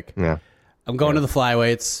great pick. Yeah. I'm going to the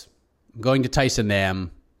flyweights. I'm going to Tyson Nam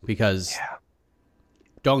because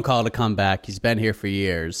don't call it a comeback. He's been here for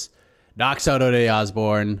years. Knocks out Ode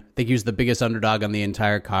Osborne. I think he was the biggest underdog on the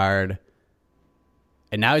entire card.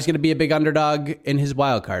 And now he's going to be a big underdog in his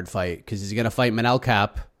wild card fight because he's going to fight Manel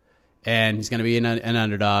Kape, and he's going to be an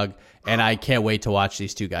underdog. And I can't wait to watch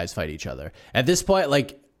these two guys fight each other. At this point,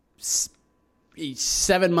 like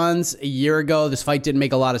 7 months, a year ago, this fight didn't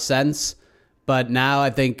make a lot of sense. But now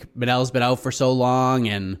I think Manel's been out for so long,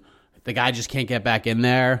 and the guy just can't get back in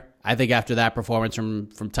there. I think after that performance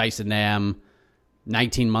from Tyson Nam,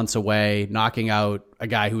 19 months away, knocking out a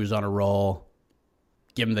guy who's on a roll,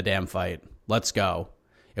 give him the damn fight. Let's go.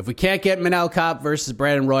 If we can't get Manel Kape versus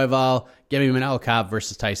Brandon Royval, give me Manel Kape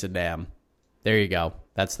versus Tyson Nam. There you go.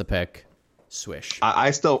 That's the pick. Swish.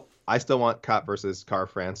 I still I still want Kat versus Cara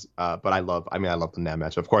France, but I love the Nam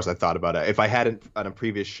match. Of course, I thought about it. If I hadn't on a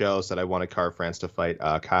previous show said I wanted Cara France to fight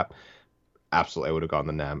Kat, absolutely I would have gone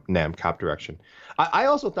the Nam Kat direction. I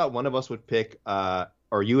also thought one of us would pick,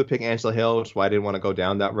 or you would pick Angela Hill, which is why I didn't want to go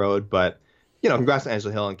down that road. But congrats to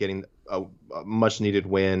Angela Hill on getting a much needed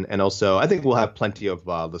win, and also I think we'll have plenty of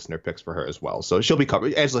listener picks for her as well. So she'll be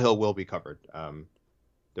covered. Angela Hill will be covered.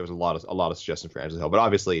 There was a lot of suggestions for Angela Hill, but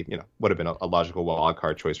obviously, would have been a logical wild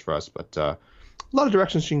card choice for us. But a lot of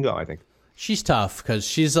directions she can go, I think. She's tough because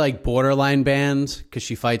she's like borderline banned because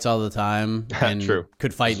she fights all the time and True.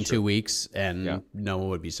 could fight in 2 weeks, and no one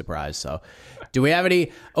would be surprised. So, do we have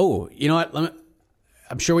any? Oh, you know what?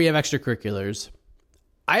 I'm sure we have extracurriculars.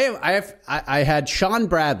 I had Sean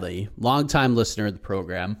Bradley, longtime listener of the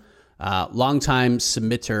program, longtime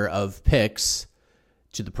submitter of picks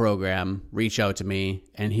to the program, reach out to me,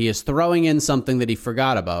 and he is throwing in something that he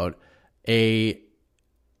forgot about, a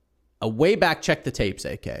way back, check the tapes,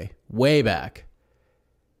 AK, way back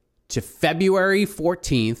to February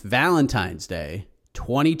 14th, Valentine's Day,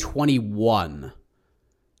 2021.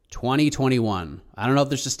 2021. I don't know if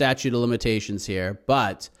there's a statute of limitations here,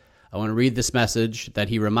 but I want to read this message that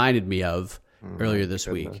he reminded me of earlier this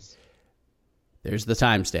week. There's the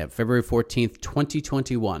timestamp, February 14th,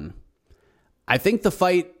 2021. I think the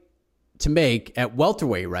fight to make at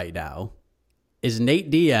welterweight right now is Nate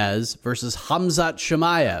Diaz versus Khamzat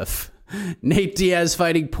Chimaev. Nate Diaz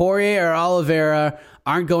fighting Poirier or Oliveira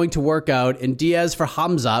aren't going to work out, and Diaz for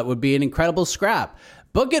Khamzat would be an incredible scrap.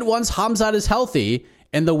 Book it once Khamzat is healthy,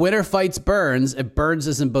 and the winner fights Burns, if Burns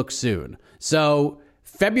isn't booked soon. So,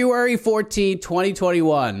 February 14,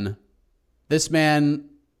 2021, this man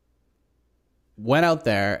went out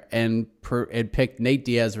there and picked Nate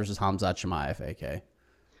Diaz versus Khamzat Chimaev, AK.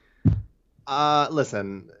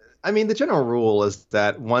 Listen, I mean, the general rule is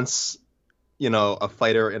that once, a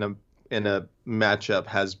fighter in a matchup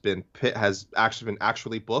has actually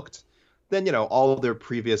been booked, then, all the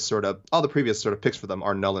previous sort of picks for them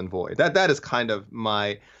are null and void. That is kind of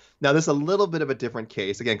my. Now, this is a little bit of a different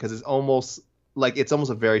case, again, because it's almost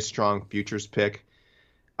a very strong futures pick.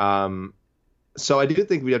 So I do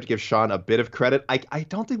think we have to give Sean a bit of credit. I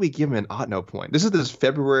don't think we give him an Otno point. This is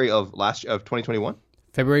February of 2021.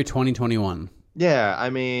 February 2021. Yeah, I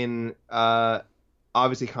mean,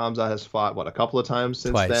 obviously Khamzat has fought a couple of times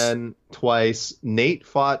since then. Twice. Nate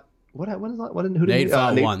fought. Who did Nate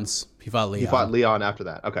fought once. He fought Leon. He fought Leon after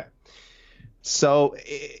that. Okay. So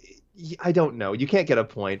I don't know. You can't get a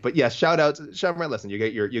point, but yeah, shout out, Sean. Listen, you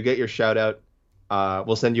get your shout out.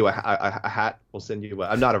 We'll send you a hat. We'll send you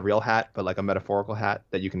I'm not a real hat, but like a metaphorical hat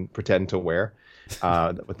that you can pretend to wear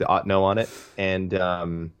with the Otno on it. And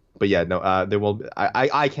but yeah, no, there will.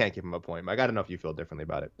 I can't give him a point. I got to know if you feel differently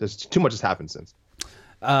about it. There's too much has happened since.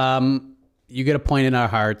 You get a point in our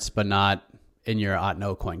hearts, but not in your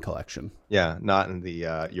Otno coin collection. Yeah, not in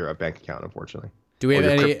the your bank account, unfortunately. Do we have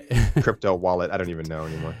any crypto wallet? I don't even know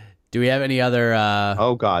anymore. Do we have any other?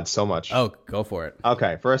 Oh God, so much. Oh, go for it.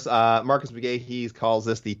 Okay, first, Marcus McGay, he calls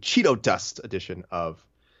this the Cheeto Dust edition of.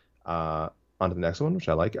 On to the next one, which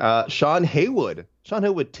I like. Sean Haywood. Sean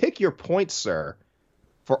Haywood, take your point, sir,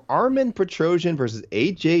 for Armin Petrosian versus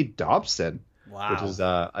AJ Dobson. Wow. Which is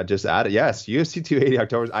I just added. Yes, UFC 280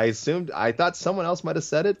 October. I thought someone else might have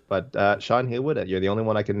said it, but Sean Haywood, you're the only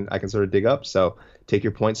one I can sort of dig up. So take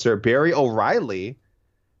your point, sir. Barry O'Reilly.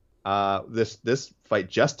 This fight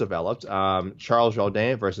just developed. Charles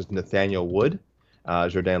Jourdain versus Nathaniel Wood.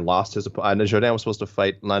 Jourdain lost his opponent. Jourdain was supposed to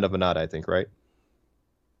fight Lando Venata, I think, right?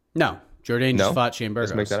 No, Jourdain just fought Shane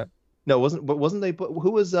Burgos. Let's make that up. No, wasn't they?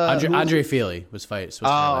 Who was Andre Fili was fighting.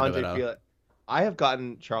 Andre Fili. I have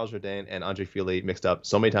gotten Charles Jourdain and Andre Fili mixed up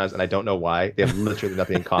so many times, and I don't know why. They have literally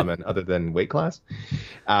nothing in common other than weight class.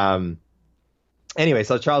 Anyway,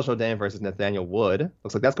 so Charles Jourdain versus Nathaniel Wood.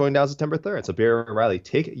 Looks like that's going down September 3rd. So Barry O'Reilly,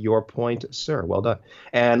 take your point, sir. Well done.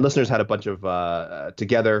 And listeners had a bunch of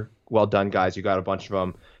together. Well done, guys. You got a bunch of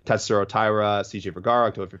them. Tatsuro Taira, CJ Vergara,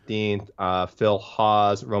 October 15th. Phil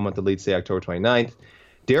Hawes, Roman Dolidze, October 29th.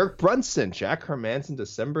 Derek Brunson, Jack Hermanson,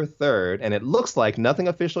 December 3rd. And it looks like nothing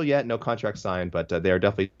official yet, no contract signed, but they are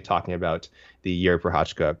definitely talking about the Yuri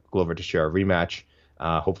Prochazka Glover Teixeira rematch.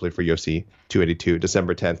 Hopefully for UFC 282,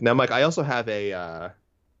 December 10th. Now, Mike, I also have a.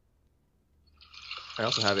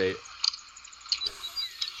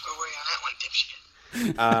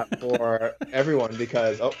 For everyone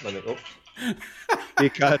because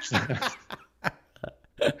because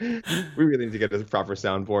we really need to get a proper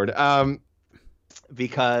soundboard.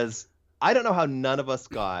 Because I don't know how none of us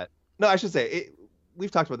got. No, I should say we've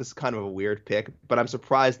talked about this is kind of a weird pick, but I'm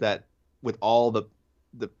surprised that with all the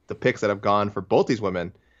picks that have gone for both these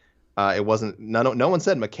women, It wasn't. No one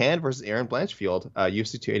said McCann versus Aaron Blanchfield,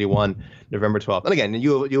 UFC 281, November 12th. And again,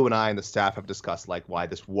 you and I and the staff have discussed like why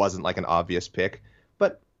this wasn't like an obvious pick,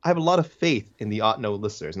 but I have a lot of faith in the ought know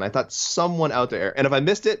listeners, and I thought someone out there. And if I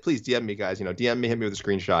missed it, please DM me, guys. DM me, hit me with a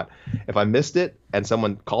screenshot. If I missed it and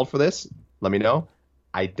someone called for this, let me know.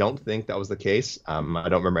 I don't think that was the case. I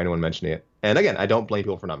don't remember anyone mentioning it. And again, I don't blame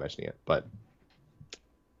people for not mentioning it. But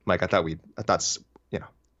Mike, I thought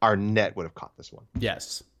our net would have caught this one.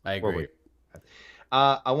 Yes, I agree.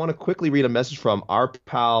 I want to quickly read a message from our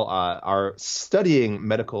pal, our studying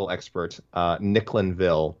medical expert, Nick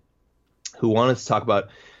Linville, who wanted to talk about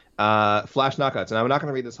flash knockouts. And I'm not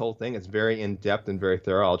going to read this whole thing. It's very in-depth and very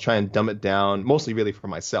thorough. I'll try and dumb it down, mostly really for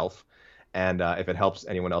myself. And if it helps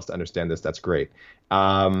anyone else to understand this, that's great.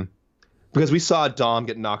 Because we saw Dom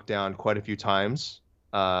get knocked down quite a few times.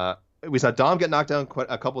 We saw Dom get knocked down quite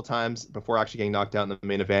a couple times before actually getting knocked out in the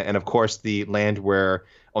main event. And, of course, the land where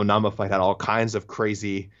Onama fight had all kinds of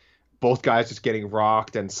crazy, both guys just getting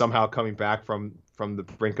rocked and somehow coming back from the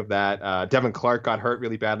brink of that. Devin Clark got hurt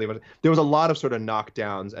really badly. But there was a lot of sort of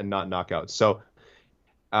knockdowns and not knockouts. So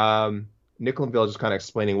Nick Linville just kind of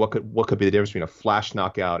explaining what could be the difference between a flash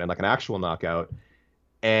knockout and like an actual knockout.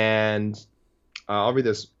 And I'll read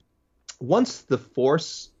this. Once the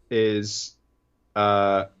force is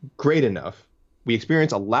great enough, we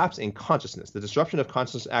experience a lapse in consciousness. The disruption of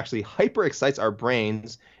consciousness actually hyper-excites our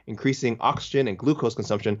brains, increasing oxygen and glucose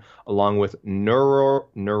consumption along with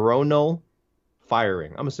neuronal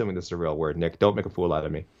firing. I'm assuming this is a real word, Nick. Don't make a fool out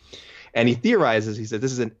of me. And he theorizes, he said,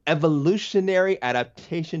 this is an evolutionary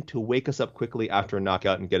adaptation to wake us up quickly after a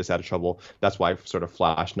knockout and get us out of trouble. That's why sort of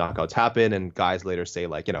flash knockouts happen. And guys later say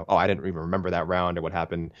like, oh, I didn't even remember that round or what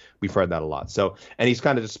happened. We've heard that a lot. So, and he's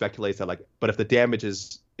kind of just speculates that like, but if the damage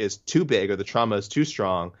is too big or the trauma is too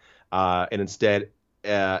strong, and instead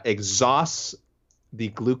exhausts the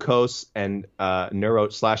glucose and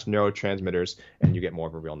neurotransmitters, and you get more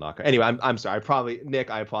of a real knockout. Anyway, I'm sorry. Nick,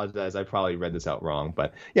 I apologize. I probably read this out wrong,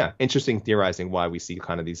 but yeah, interesting theorizing why we see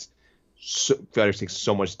kind of these fighters take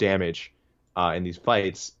so much damage in these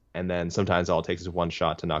fights, and then sometimes all it takes is one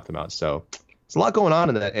shot to knock them out. So there's a lot going on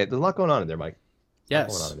in that. There's a lot going on in there, Mike.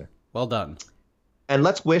 Yes. Well done. And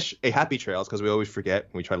let's wish a happy trails, because we always forget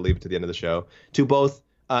when we try to leave it to the end of the show, to both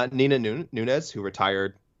Nina Nunes, who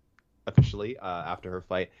retired officially after her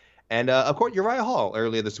fight, and of course Uriah Hall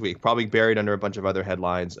earlier this week, probably buried under a bunch of other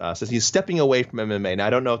headlines, says he's stepping away from MMA. Now I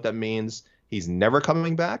don't know if that means he's never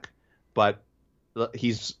coming back, but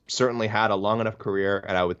he's certainly had a long enough career,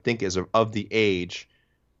 and I would think is of the age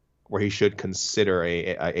where he should consider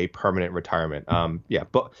a permanent retirement.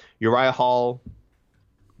 But Uriah Hall,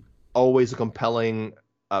 always a compelling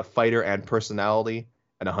fighter and personality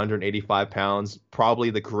at 185 pounds, probably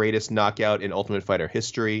the greatest knockout in Ultimate Fighter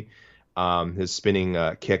history. His spinning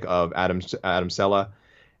kick of Adam Sella,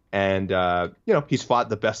 and he's fought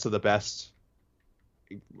the best of the best.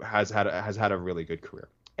 Has had a really good career,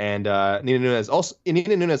 and Nina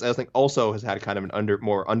Nunes, I think, also has had kind of an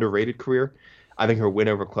more underrated career. I think her win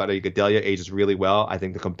over Claudia Gadelha ages really well. I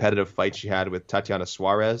think the competitive fight she had with Tatiana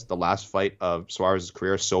Suarez, the last fight of Suarez's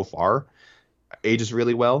career so far, ages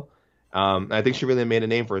really well. I think she really made a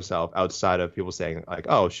name for herself outside of people saying like,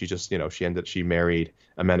 oh, she just, she married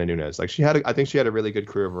Amanda Nunes. Like I think she had a really good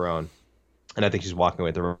career of her own, and I think she's walking away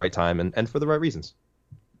at the right time and for the right reasons.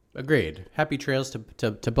 Agreed. Happy trails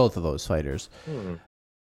to both of those fighters.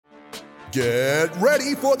 Get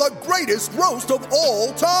ready for the greatest roast of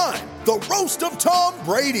all time, the Roast of Tom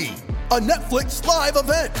Brady, a Netflix live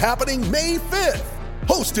event happening May 5th.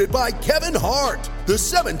 Hosted by Kevin Hart, the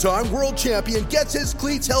 7-time world champion gets his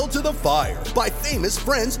cleats held to the fire by famous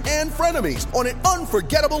friends and frenemies on an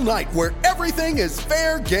unforgettable night where everything is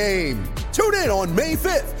fair game. Tune in on May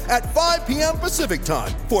 5th at 5 p.m. Pacific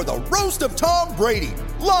time for the Roast of Tom Brady,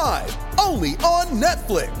 live only on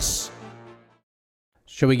Netflix.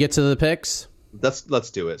 Should we get to the picks?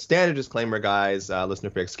 Let's do it. Standard disclaimer, guys. Listener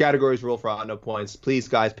picks. Categories rule for no points. Please,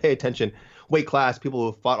 guys, pay attention. Weight class, people who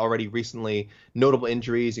have fought already recently, notable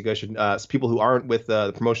injuries. You guys should, people who aren't with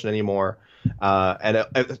the promotion anymore, and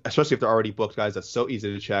especially if they're already booked, guys, that's so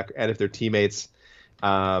easy to check. And if they're teammates,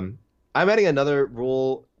 I'm adding another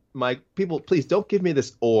rule, Mike. People, please don't give me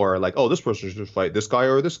this or like, oh, this person should fight this guy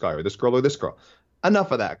or this guy or this girl or this girl.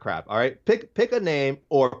 Enough of that crap. All right, pick a name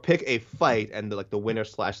or pick a fight and the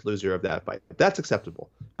winner/loser of that fight. That's acceptable.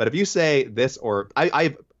 But if you say this or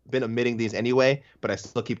I've been omitting these anyway, but I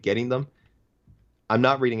still keep getting them. I'm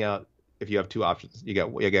not reading out if you have two options. You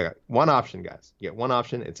get one option, guys. You get one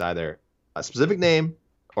option. It's either a specific name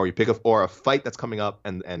or you pick a fight that's coming up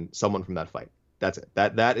and someone from that fight. That's it.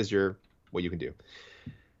 That is what you can do.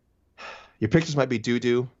 Your pictures might be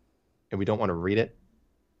doo-doo. and we don't want to read it.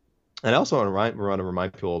 And I also want to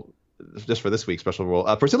remind people, just for this week's special rule,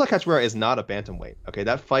 Priscilla Cachoeira is not a bantamweight. Okay,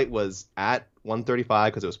 that fight was at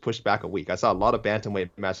 135 because it was pushed back a week. I saw a lot of bantamweight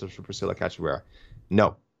matchups for Priscilla Cachoeira.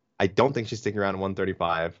 No, I don't think she's sticking around at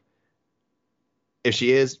 135. If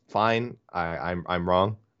she is, fine. I'm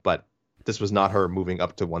wrong, but this was not her moving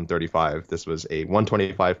up to 135. This was a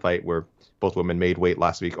 125 fight where both women made weight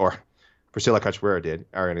last week, or Priscilla Cachoeira did.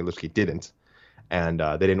 Ariane Lipski didn't, and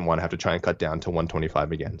they didn't want to have to try and cut down to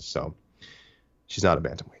 125 again. So she's not a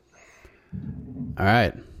bantamweight. All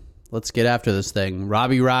right, let's get after this thing.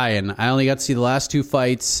 Robbie Ryan. I only got to see the last two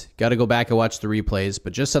fights. Got to go back and watch the replays.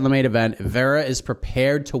 But just on the main event, Vera is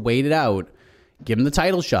prepared to wait it out. Give him the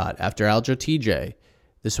title shot after Aljo TJ.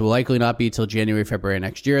 This will likely not be till January, February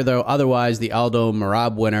next year, though. Otherwise, the Aldo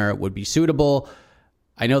Merab winner would be suitable.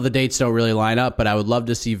 I know the dates don't really line up, but I would love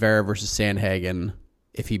to see Vera versus Sandhagen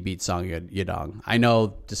if he beats Song Yadong. I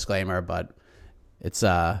know, disclaimer, but it's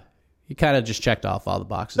he kind of just checked off all the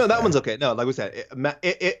boxes. No, that one's okay. No, like we said,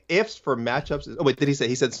 ifs for matchups. Oh wait, did he say?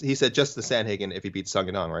 He said just the Sandhagen if he beats Song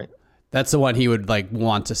Yadong, right? That's the one he would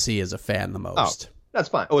want to see as a fan the most. Oh, that's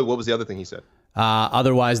fine. Oh wait, what was the other thing he said?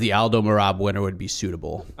 Otherwise, the Aldo Merab winner would be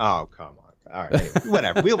suitable. Oh, come on. All right. Anyway,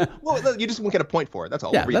 whatever. You just won't get a point for it. That's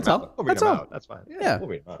all. Yeah, that's all. We'll read them out. That's fine. Yeah. We'll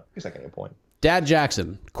read them out. He's not getting a point. Dad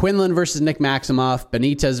Jackson. Quinlan versus Nick Maximoff.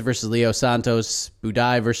 Benitez versus Leo Santos.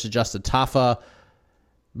 Budai versus Justin Tafa.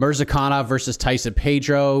 Mirzakhanov versus Tyson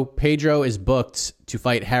Pedro. Pedro is booked to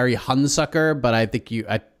fight Harry Hunsucker, but I think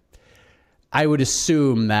I would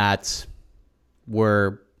assume that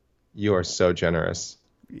You are so generous.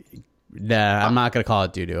 Nah, I'm not going to call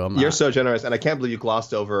it doo-doo. You're so generous, and I can't believe you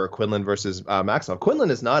glossed over Quinlan versus Maximoff.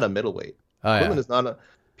 Quinlan is not a middleweight. Quinlan is not a...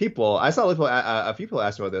 I saw a few people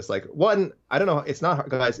ask about this. Like, one, I don't know. It's not hard.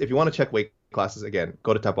 Guys, if you want to check weight classes, again,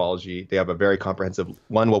 go to Topology. They have a very comprehensive,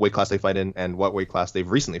 what weight class they fight in and what weight class they've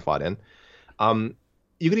recently fought in.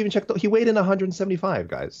 You could even check, he weighed in 175,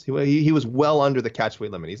 guys. He was well under the catch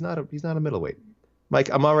weight limit. He's not a middleweight. Mike,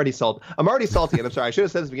 I'm already salty, and I'm sorry. I should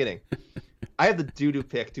have said this at the beginning. I have the doo-doo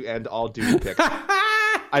pick to end all doo-doo picks.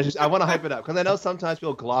 I want to hype it up because I know sometimes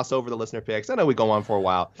people gloss over the listener picks. I know we go on for a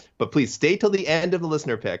while, but please stay till the end of the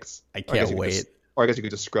listener picks. I can't wait. I guess you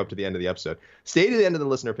could just scrub to the end of the episode. Stay to the end of the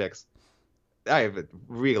listener picks. I have a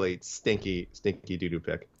really stinky doo-doo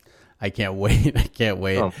pick. I can't wait.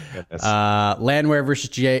 Oh, goodness. Landwehr versus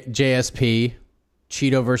JSP.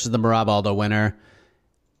 Cheeto versus the Merab Aldo winner.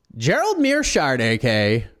 Gerald Mearshart,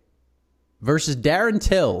 AK, versus Darren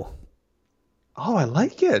Till. Oh, I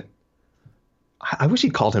like it. I wish he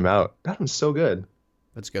called him out. That one's so good.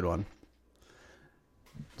 That's a good one.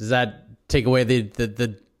 Does that take away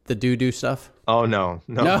the doo-doo stuff? Oh, no.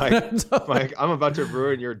 Mike, I'm about to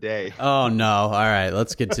ruin your day. Oh, no. All right,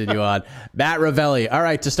 let's continue on. Matt Ravelli. All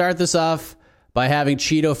right, to start this off by having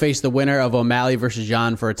Cheeto face the winner of O'Malley versus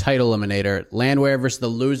Jan for a title eliminator. Landwehr versus the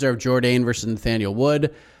loser of Jourdain versus Nathaniel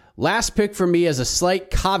Wood. Last pick for me as a slight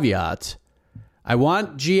caveat. I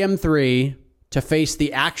want GM3 to face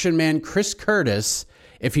the action man Chris Curtis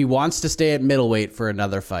if he wants to stay at middleweight for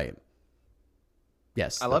another fight.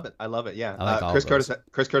 Yes. I love it. Yeah. Like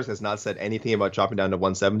Chris Curtis has not said anything about dropping down to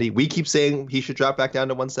 170. We keep saying he should drop back down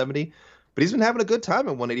to 170, but he's been having a good time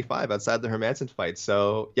at 185 outside the Hermanson fight.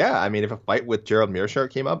 So, yeah, I mean, if a fight with Gerald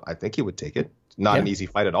Mearshart came up, I think he would take it. Not an easy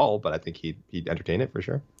fight at all, but I think he'd entertain it for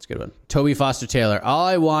sure. It's a good one. Toby Foster Taylor. All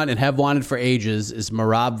I want and have wanted for ages is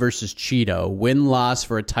Merab versus Cheeto. Win-loss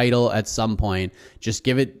for a title at some point. Just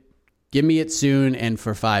give me it soon and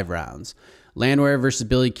for 5 rounds. Landwehr versus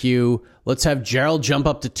Billy Q. Let's have Gerald jump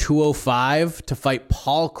up to 205 to fight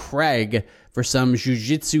Paul Craig for some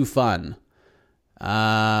jiu-jitsu fun.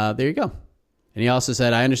 There you go. And he also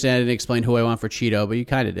said, I understand I didn't explain who I want for Cheeto, but you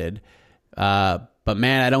kind of did. But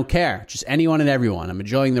man, I don't care. Just anyone and everyone. I'm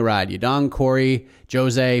enjoying the ride. Yadong, Corey,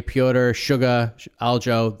 Jose, Piotr, Suga,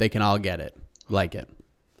 Aljo, they can all get it. Like it.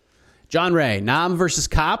 John Ray, Nam versus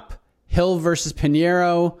Kopp, Hill versus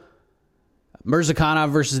Pinheiro,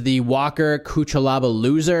 Mirzakhanov versus the Walker Kuchalaba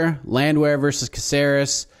loser, Landwehr versus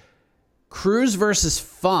Caceres, Cruz versus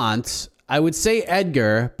Font. I would say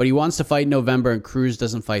Edgar, but he wants to fight in November, and Cruz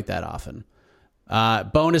doesn't fight that often.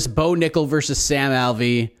 Bonus, Bo Nickel versus Sam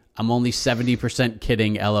Alvey. I'm only 70%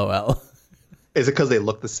 kidding, LOL. Is it because they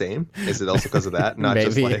look the same? Is it also because of that? Not Maybe.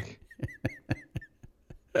 Just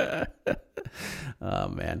like... Oh,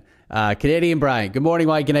 man. Canadian Brian. Good morning,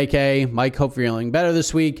 Mike and AK. Mike, hope you're feeling better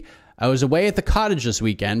this week. I was away at the cottage this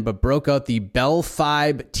weekend, but broke out the Bell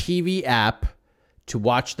 5 TV app to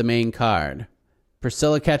watch the main card.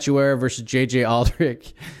 Priscilla Cachoeira versus JJ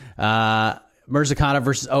Aldrich. Mirzakhanov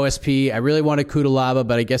versus OSP. I really wanted Kudalaba,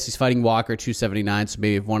 but I guess he's fighting Walker 279, so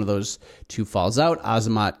maybe if one of those two falls out,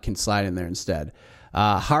 Azamat can slide in there instead.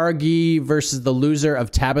 Haragi versus the loser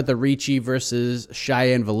of Tabitha Ricci versus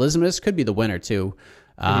Cheyenne Velismus. Could be the winner, too.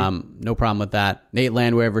 No problem with that. Nate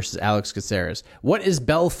Landwehr versus Alex Caceres. What is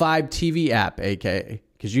Bell 5 TV app, AK?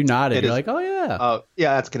 Because you nodded. You're like, oh, yeah.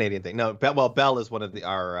 Yeah, that's a Canadian thing. No, Bell is one of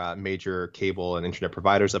our major cable and internet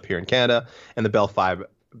providers up here in Canada. And the Bell 5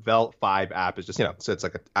 app is just, so it's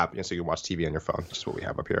like an app, so you can watch TV on your phone. Just what we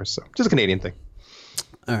have up here. So just a Canadian thing.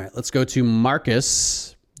 All right, let's go to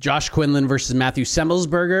Marcus. Josh Quinlan versus Matthew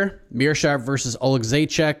Semmelsberger. Mearshart versus Oleg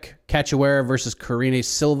Zaitchik. Cachoeira versus Karine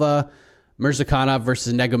Silva. Mirzakhanov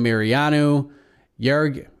versus Negomirianu.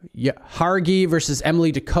 Hargi versus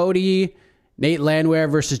Emily Ducote. Nate Landwehr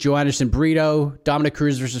versus Joanderson Brito. Dominic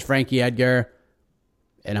Cruz versus Frankie Edgar.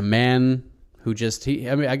 And a man who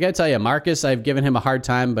I got to tell you, Marcus, I've given him a hard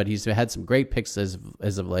time, but he's had some great picks as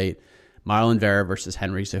of late. Marlon Vera versus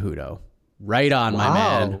Henry Cejudo. Right on, my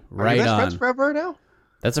man. Right on. Friends forever now?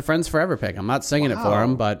 That's a Friends Forever pick. I'm not singing it for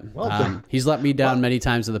him, but he's let me down many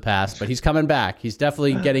times in the past, but he's coming back. He's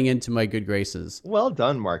definitely getting into my good graces. Well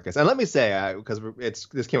done, Marcus. And let me say, because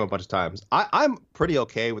this came up a bunch of times, I'm pretty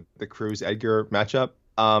okay with the Cruz-Edgar matchup,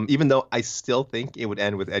 even though I still think it would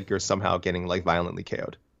end with Edgar somehow getting violently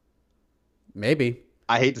KO'd. Maybe.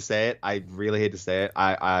 I hate to say it. I really hate to say it.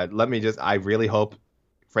 I really hope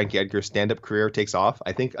Frankie Edgar's stand-up career takes off.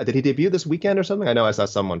 I think, did he debut this weekend or something? I know I saw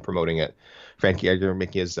someone promoting it. Frankie Edgar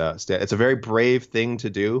making his it's a very brave thing to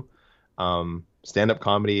do. Stand-up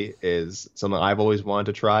comedy is something I've always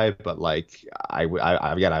wanted to try, but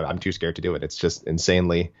I'm too scared to do it. It's just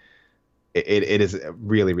insanely. It is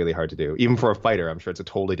really, really hard to do. Even for a fighter, I'm sure it's a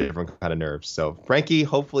totally different kind of nerves. So Frankie,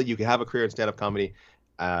 hopefully you can have a career in stand-up comedy,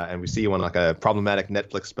 and we see you on a problematic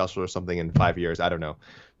Netflix special or something in 5 years. I don't know,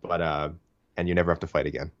 but and you never have to fight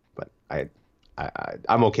again. But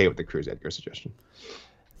I'm okay with the Cruz-Edgar suggestion.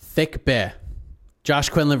 Thick Bear. Josh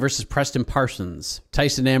Quinlan versus Preston Parsons.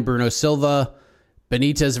 Tyson and Bruno Silva.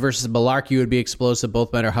 Benitez versus Malarkey would be explosive.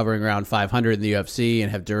 Both men are hovering around 500 in the UFC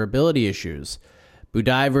and have durability issues.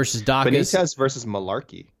 Budai versus Dawkins. Benitez versus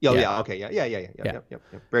Malarkey. Okay. Yeah.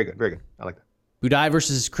 Very good. I like that. Budai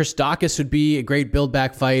versus Chris Dawkins would be a great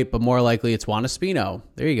build-back fight, but more likely it's Juan Espino.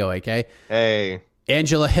 There you go, AK. Hey.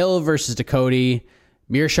 Angela Hill versus Ducote.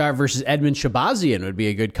 Mearshart versus Edmund Shabazian would be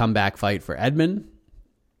a good comeback fight for Edmund.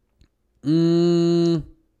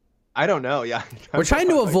 I don't know. Yeah, we're trying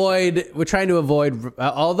to avoid.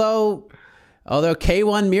 Although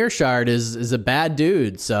K1 Mearshart is a bad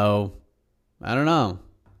dude, so I don't know.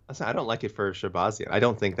 I don't like it for Shabazian. I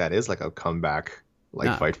don't think that is a comeback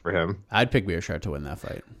fight for him. I'd pick Mearshart to win that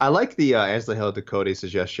fight. I like the Angela Hill Ducote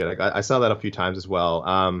suggestion. I saw that a few times as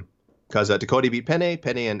well. Because Ducote beat Penny.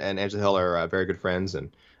 Penny and Angela Hill are very good friends,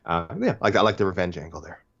 and I like the revenge angle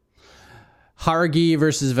there. Haragi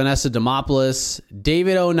versus Vanessa Demopoulos.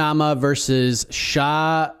 David Onama versus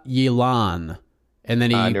Shah Yilan. And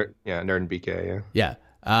then Nerd and BK, yeah.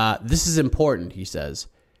 This is important, he says.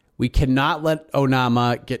 We cannot let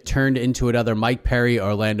Onama get turned into another Mike Perry or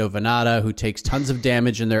Orlando Venata who takes tons of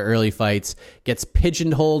damage in their early fights, gets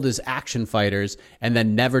pigeonholed as action fighters, and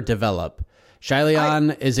then never develop.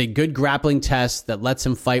 Shaileon is a good grappling test that lets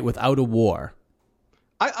him fight without a war.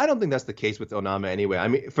 I don't think that's the case with Onama anyway. I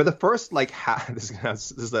mean, for the first half, this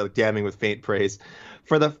is damning with faint praise.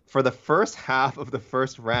 For the first half of the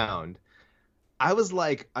first round, I was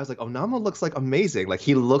like, Onama looks amazing.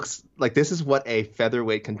 He looks like this is what a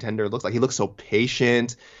featherweight contender looks like. He looks so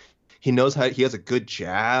patient. He has a good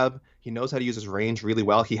jab. He knows how to use his range really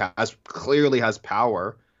well. He clearly has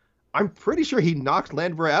power. I'm pretty sure he knocked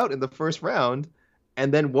Landwehr out in the first round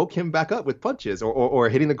and then woke him back up with punches or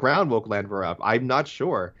hitting the ground woke Landwehr up. I'm not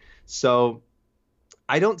sure. So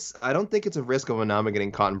I don't think it's a risk of Onama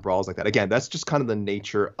getting caught in brawls like that. Again, that's just kind of the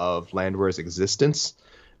nature of Landwehr's existence.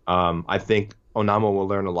 I think Onama will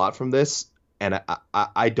learn a lot from this, and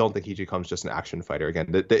I don't think he becomes just an action fighter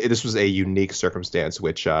again. This was a unique circumstance,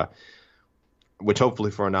 which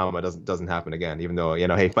hopefully for Onama doesn't happen again. Even though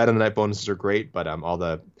hey, fight on the night bonuses are great, but all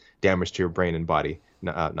the damage to your brain and body,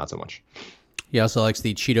 not so much. He also likes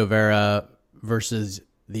the Chito Vera versus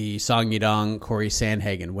the Song Yadong Corey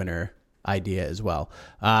Sandhagen winner idea as well.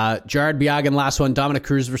 Jared Biagin, last one. Dominic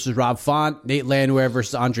Cruz versus Rob Font. Nate Landwehr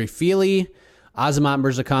versus Andre Feely. Azamat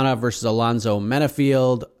Murzakanov versus Alonzo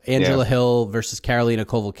Menafield. Angela Hill versus Karolina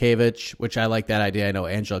Kowalkiewicz, which I like that idea. I know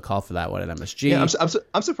Angela called for that one at MSG. Yeah,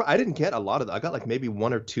 I'm surprised. I didn't get a lot of that. I got like maybe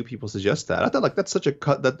one or two people suggest that. I thought like that's such a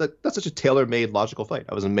that's such a tailor-made logical fight.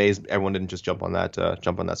 I was amazed everyone didn't just jump on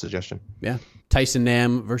that suggestion. Yeah. Tyson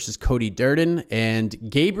Nam versus Cody Durden, and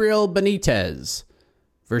Gabriel Benitez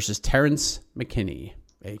versus Terrence McKinney.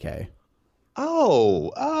 AK.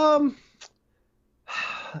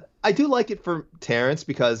 I do like it for Terrence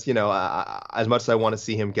because, you know, as much as I want to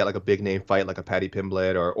see him get like a big name fight like a Paddy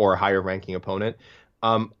Pimblett or a higher ranking opponent,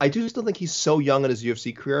 I do still think he's so young in his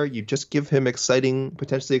UFC career. You just give him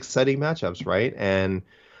potentially exciting matchups, right? And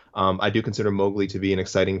I do consider Mowgli to be an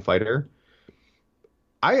exciting fighter.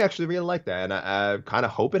 I actually really like that, and I kind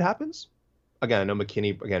of hope it happens. Again, I know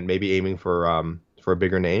McKinney, maybe aiming for a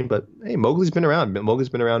bigger name, but hey, Mowgli's been around. Mowgli's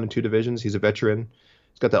been around in 2 divisions. He's a veteran.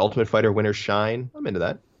 He's got that Ultimate Fighter winner shine. I'm into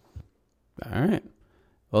that. All right.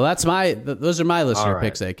 Well, those are my listener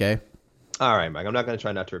picks, AK. All right, Mike. I'm not going to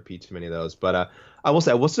try not to repeat too many of those, but I will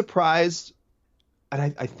say I was surprised,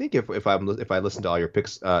 and I think if I listened to all your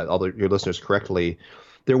picks, your listeners correctly,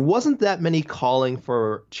 there wasn't that many calling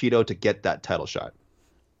for Chito to get that title shot.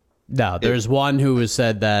 No, there's one who has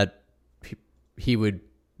said that he would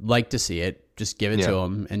like to see it, just give it to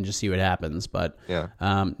him and just see what happens. But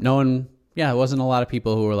no one, it wasn't a lot of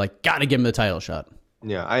people who were like, got to give him the title shot.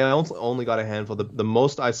 Yeah, I only got a handful. The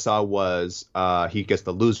most I saw was he gets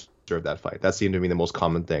the loser of that fight. That seemed to be the most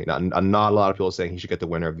common thing. Not a lot of people saying he should get the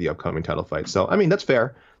winner of the upcoming title fight. So, I mean, that's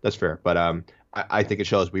fair. That's fair. But I think it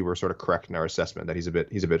shows we were sort of correct in our assessment that he's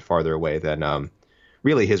a bit farther away than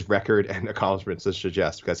really his record and accomplishments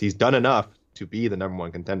suggest, because he's done enough to be the number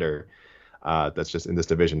one contender. That's just in this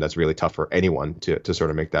division. That's really tough for anyone to sort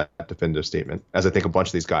of make that definitive statement, as I think a bunch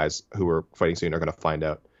of these guys who are fighting soon are going to find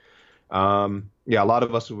out. A lot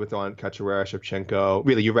of us were with on Cachoeira, Shevchenko.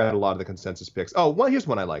 Really, you read a lot of the consensus picks. Oh, well, here's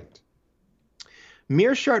one I liked.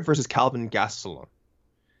 Meerschaert versus Calvin Gastelum.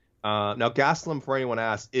 Now, Gastelum, for anyone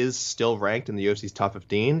asks, is still ranked in the UFC's top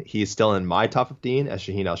 15. He's still in my top 15, as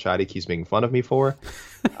Shaheen Al-Shadi keeps making fun of me for.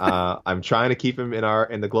 I'm trying to keep him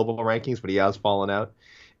in the global rankings, but he has fallen out.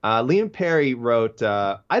 Liam Perry wrote,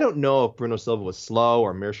 I don't know if Bruno Silva was slow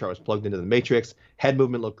or Meerschaert was plugged into the matrix. Head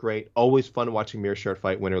movement looked great. Always fun watching Meerschaert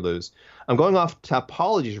fight, win or lose. I'm going off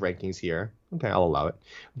Topology's rankings here. Okay, I'll allow it.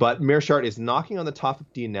 But Meerschaert is knocking on the top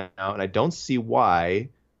 15 now, and I don't see why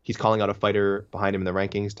he's calling out a fighter behind him in the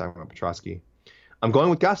rankings, talking about Petroski. I'm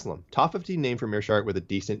going with Gastelum. Top 15 name for Meerschaert with a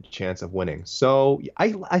decent chance of winning. So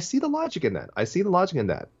I see the logic in that.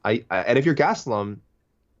 And if you're Gastelum,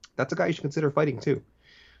 that's a guy you should consider fighting too.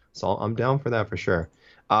 So I'm down for that for sure.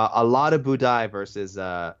 A lot of Budai versus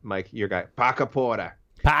Mike, your guy, Paca Porta.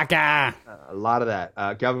 Paca! A lot of that.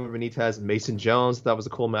 Gabriel Benitez, Mason Jones, that was a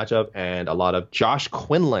cool matchup. And a lot of Josh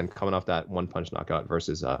Quinlan coming off that one-punch knockout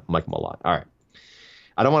versus Mike Malott. All right.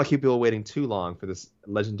 I don't want to keep people waiting too long for this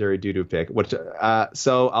legendary doo-doo pick.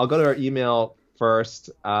 So I'll go to our email first.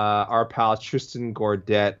 Our pal Tristan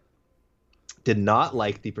Gordet did not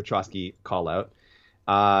like the Petroski call-out.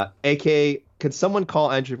 AK, could someone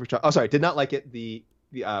call Andrew Petroski? Oh, sorry, did not like it. The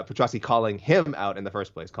Petroski calling him out in the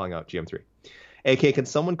first place, calling out GM3. AK, can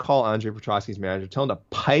someone call Andrei Petroski's manager, tell him to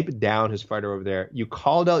pipe down his fighter over there? You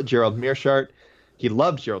called out Gerald Meerschaert. He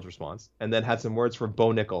loved Gerald's response, and then had some words for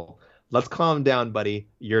Bo Nickel. Let's calm down, buddy.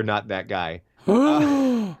 You're not that guy.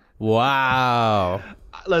 Wow.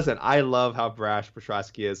 Listen, I love how brash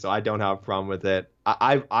Petroski is, so I don't have a problem with it.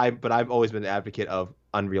 But I've always been an advocate of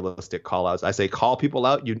unrealistic call-outs. I say call people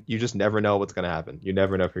out. You just never know what's going to happen. You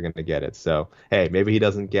never know if you're going to get it. So, hey, maybe he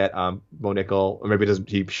doesn't get Bo Nickel, or maybe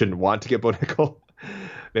he shouldn't want to get Bo Nickel.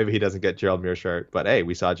 Maybe he doesn't get Gerald Meerschaert. But, hey,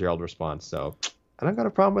 we saw Gerald respond, so I don't got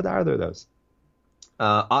a problem with either of those.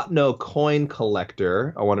 Otno Coin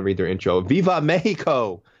Collector. I want to read their intro. Viva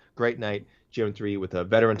Mexico! Great night. GM3 with a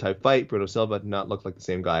veteran-type fight. Bruno Silva did not look like the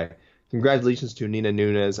same guy. Congratulations to Nina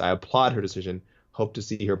Nunes. I applaud her decision. Hope to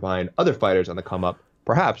see her behind other fighters on the come-up.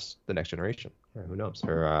 Perhaps the next generation. Yeah, who knows?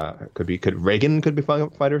 Could Reagan be a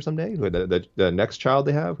fighter someday? The next child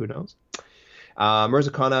they have? Who knows?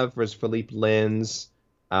 Murzakanov versus Philippe Lins.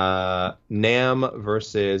 Nam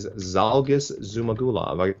versus Zalgis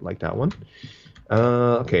Zumagulov. I like that one.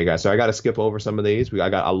 Okay, guys. So I got to skip over some of these. I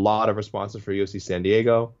got a lot of responses for UFC San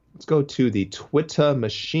Diego. Let's go to the Twitter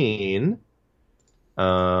machine.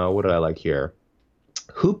 What did I like here?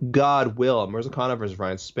 Hoop God Will. Murzakanov versus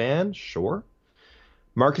Ryan Spann. Sure.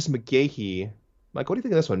 Marcus McGahee. Mike, what do you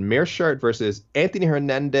think of this one? Meerschaert versus Anthony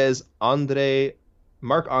Hernandez.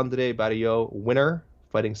 Marc-Andre Barrio, winner,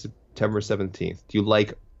 fighting September 17th. Do you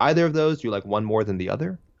like either of those? Do you like one more than the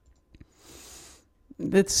other?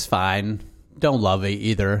 It's fine. don't love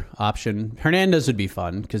either option. Hernandez would be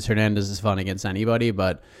fun because Hernandez is fun against anybody.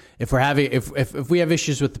 But if we have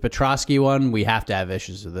issues with the Petrosky one, we have to have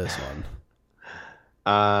issues with this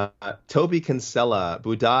one. Toby Kinsella,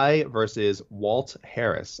 Budai versus Walt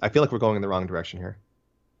Harris. I feel like we're going in the wrong direction here.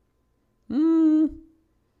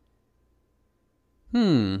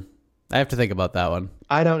 I have to think about that one.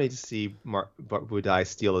 I don't need to see Budai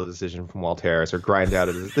steal a decision from Walt Harris or grind out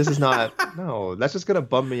this is not. No, that's just gonna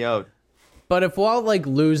bum me out. But if Walt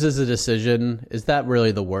loses a decision, is that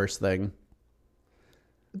really the worst thing?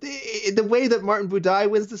 The way that Martin Budai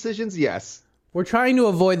wins decisions, yes. We're trying to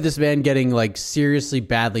avoid this man getting seriously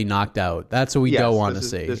badly knocked out. That's what we don't want to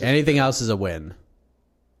see. Anything else is a win.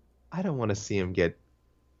 I don't want to see him get.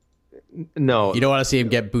 No, you don't want to see him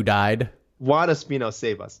get Budai'd. Juan Espino,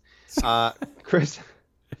 save us. Chris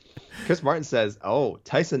Martin says,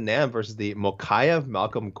 Tyson Nam versus the Mokaev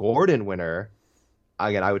Malcolm Gordon winner.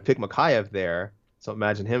 Again, I would pick Mokaev there. So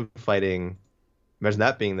imagine him fighting. Imagine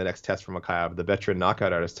that being the next test for Mokaev, the veteran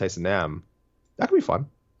knockout artist Tyson Nam. That could be fun.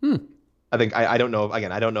 I think I don't know.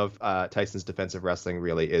 Again, I don't know if Tyson's defensive wrestling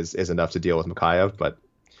really is enough to deal with Mokaev, but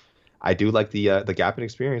I do like the gap in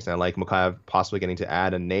experience, and I like Mokaev possibly getting to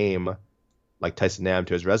add a name like Tyson Nam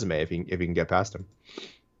to his resume if he can get past him.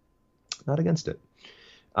 Not against it.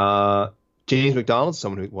 James McDonald,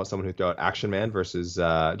 someone who threw out Action Man versus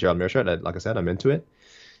Gerald Meerschaert. Like I said, I'm into it.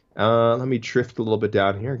 Let me drift a little bit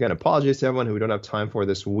down here. Again, apologies to everyone who we don't have time for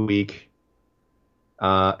this week.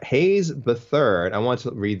 Hayes III, I want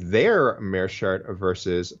to read their Meerschaert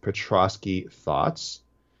versus Petrosky thoughts.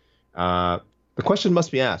 The question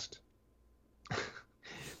must be asked.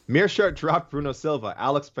 Meerschaert dropped Bruno Silva.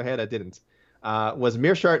 Alex Pereira didn't. Was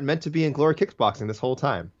Meerschaert meant to be in Glory Kickboxing this whole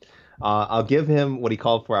time? I'll give him what he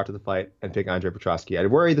called for after the fight and pick Andre Petrosky. I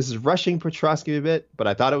worry this is rushing Petrosky a bit, but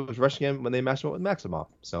I thought it was rushing him when they matched him up with Maximov.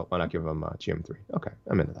 So why not give him GM3? Okay,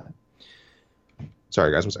 I'm into that.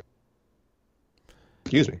 Sorry, guys. One second.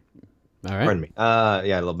 Excuse me. All right. Pardon me. Yeah,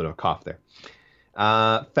 a little bit of a cough there.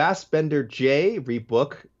 Fastbender J,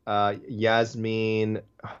 rebook Yasmin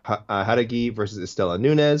Hadagi versus Estela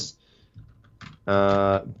Nunes.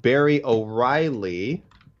 Barry O'Reilly.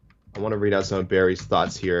 I want to read out some of Barry's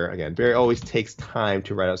thoughts here. Again, Barry always takes time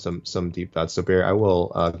to write out some deep thoughts. So, Barry, I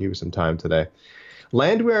will give you some time today.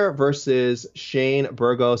 Landwehr versus Shane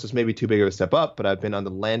Burgos is maybe too big of a step up, but I've been on the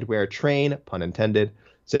Landwehr train, pun intended,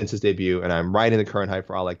 since his debut, and I'm riding the current hype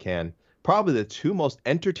for all I can. Probably the two most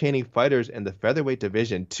entertaining fighters in the featherweight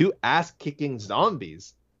division. Two ass-kicking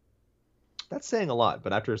zombies. That's saying a lot,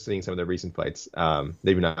 but after seeing some of their recent fights,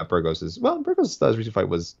 maybe not Burgos' recent fight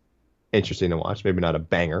was interesting to watch. Maybe not a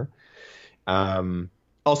banger.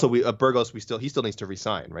 Also, Burgos, he still needs to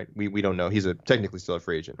resign, right? We don't know. He's technically still a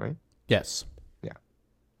free agent, right? Yes. Yeah.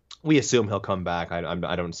 We assume he'll come back. I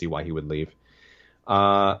don't see why he would leave.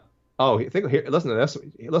 Listen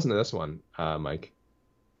to this one, Mike.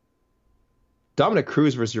 Dominic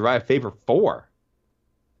Cruz versus Uriah Faber 4.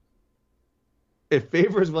 If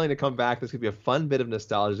Faber is willing to come back, this could be a fun bit of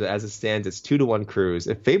nostalgia. As it stands, it's 2-1 Cruz.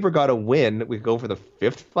 If Faber got a win, we could go for the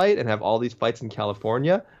 5th fight and have all these fights in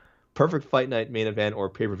California. Perfect fight night main event or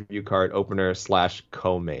pay-per-view card opener /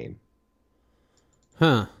 co-main.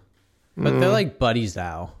 Huh. But they're like buddies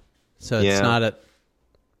now. So it's not I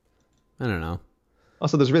don't know.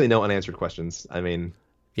 Also, there's really no unanswered questions. I mean,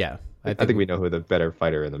 yeah, I think we know who the better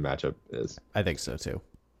fighter in the matchup is. I think so too.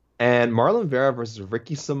 And Marlon Vera versus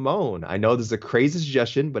Ricky Simone. I know this is a crazy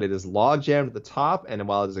suggestion, but it is log jammed at the top. And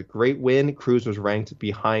while it is a great win, Cruz was ranked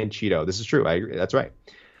behind Cheeto. This is true. I agree. That's right.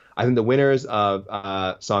 I think the winners of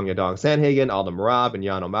Song Yadong Sandhagen, Aldo Marab, and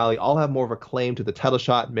Jan O'Malley all have more of a claim to the title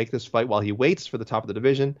shot and make this fight while he waits for the top of the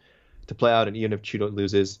division to play out. And even if Cheeto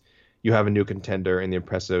loses, you have a new contender in the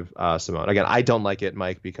impressive Simone. Again, I don't like it,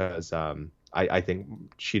 Mike, because I think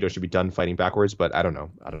Cheeto should be done fighting backwards. But I don't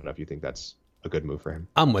know. I don't know if you think that's a good move for him.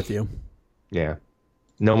 I'm with you. Yeah.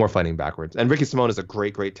 No more fighting backwards. And Ricky Simone is a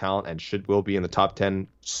great, great talent and will be in the top 10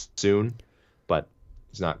 soon, but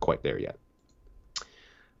he's not quite there yet.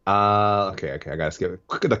 Okay. I gotta skip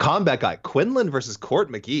it. The combat guy, Quinlan versus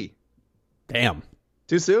Court McGee. Damn.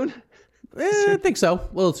 Too soon? I think so.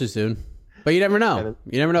 A little too soon. But you never know.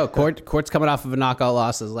 You never know. Court's coming off of a knockout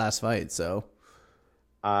loss his last fight, so.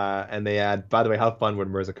 And they add, by the way, how fun would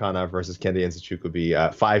Mirzakhanov versus Kendi Nzechukwu be?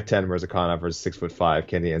 5'10 Mirzakhanov versus 6'5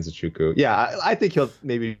 Kendi Nzechukwu. Yeah, I think he'll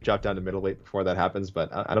maybe drop down to middleweight before that happens, but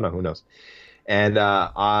I don't know. Who knows? And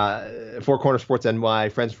Four Corner Sports NY,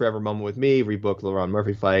 Friends Forever Moment with Me, rebook LaRon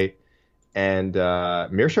Murphy fight, and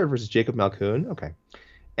Meerschaert versus Jacob Malkoun. Okay.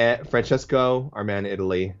 And Francesco, our man in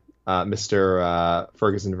Italy, Mr.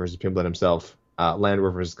 Ferguson versus Pimblett himself,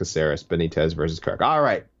 Landwehr versus Caceres, Benitez versus Kirk. All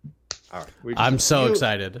right. All right. I'm so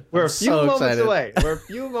excited. We're I'm a few so moments excited. away. We're a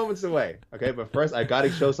few moments away. Okay, but first I got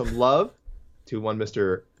to show some love to one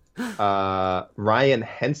Mr. Ryan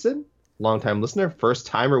Henson, longtime listener, first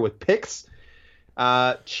timer with picks.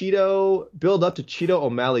 Cheeto, build up to Cheeto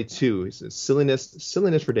O'Malley 2. He says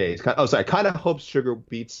silliness for days. Kind of hopes Sugar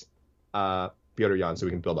beats Piotr Jan so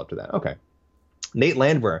we can build up to that. Okay. Nate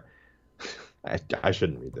Landwehr. I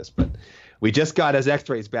shouldn't read this, but we just got his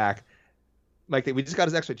x-rays back. Mike, we just got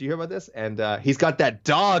his x-ray. Do you hear about this? And he's got that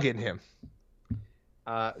dog in him.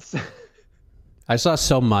 I saw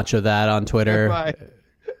so much of that on Twitter.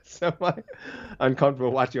 Semi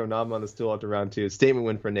uncomfortable watching Onama on the stool after round 2. Statement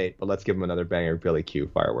win for Nate, but let's give him another banger. Billy Q,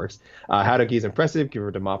 fireworks. Hadoke's impressive. Give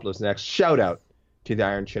her Demopoulos next. Shout out to the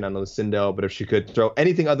Iron Chin on Lucindo, but if she could throw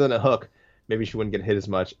anything other than a hook, maybe she wouldn't get hit as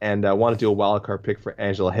much. And want to do a wild card pick for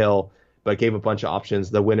Angela Hill, but gave a bunch of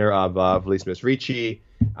options. The winner of Felice Miss Ricci,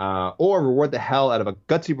 or reward the hell out of a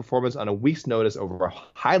gutsy performance on a week's notice over a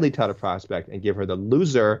highly touted prospect and give her the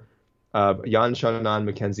loser of Jan Shannon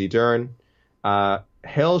Mackenzie Dern.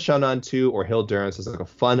 Hill Shannon 2 or Hill Dern. So it's like a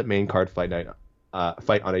fun main card fight night.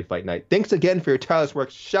 Fight on a fight night. Thanks again for your tireless work.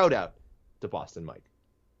 Shout out to Boston Mike.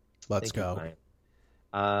 Let's go.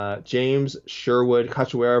 James Sherwood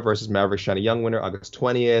Cachoeira versus Maverick Shiny Young winner August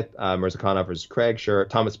 20th. Mirzakhanov versus Craig. Sure.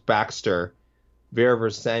 Thomas Baxter. Vera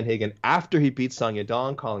versus Sandhagen after he beats Sonya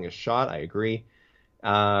Dong, calling a shot. I agree.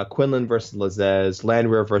 Quinlan versus Lazez.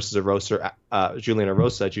 Landwehr versus Julian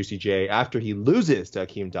Arosa, Juicy J, after he loses to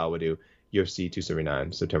Hakeem Dawodu, UFC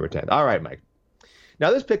 279, September 10th. All right, Mike.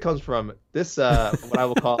 Now this pick comes from this, what I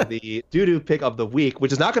will call the doo-doo pick of the week,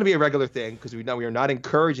 which is not going to be a regular thing because we are not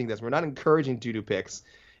encouraging this. We're not encouraging doo-doo picks.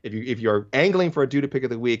 If you're angling for a doo-doo pick of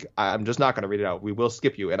the week, I'm just not going to read it out. We will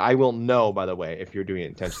skip you, and I will know, by the way, if you're doing it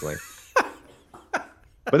intentionally.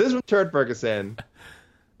 But this is from Turd Ferguson.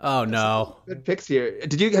 Oh no! Good picks here.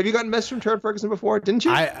 Have you gotten messages from Turd Ferguson before? Didn't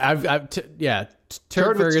you?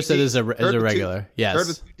 Turd Ferguson is a regular. Yes. Turd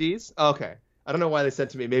with 2 Ds. Okay. I don't know why they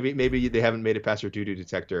sent to me. Maybe they haven't made it past your doo-doo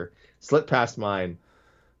detector. Slipped past mine.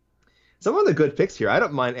 Some of the good picks here. I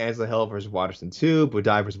don't mind Angela Hill versus Waterston 2,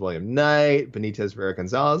 Budai versus William Knight, Benitez versus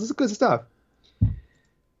Gonzalez. This is good stuff.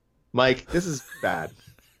 Mike, this is bad.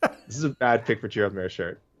 This is a bad pick for Gerald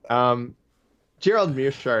Meerschaert. Gerald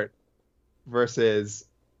Meerschaert versus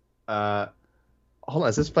hold on,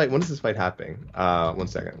 is this fight, when is this fight happening? One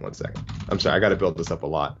second. I'm sorry, I gotta build this up a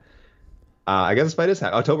lot. I guess this fight is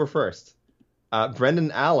happening October 1st. Brendan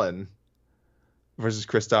Allen versus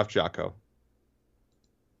Christoph Jocko.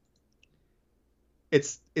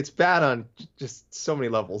 It's bad on just so many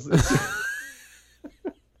levels.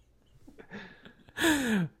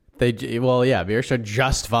 Meerschaert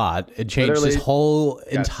just fought. It changed his whole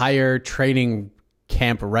entire training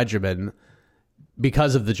camp regimen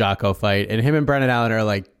because of the Jocko fight, and him and Brendan Allen are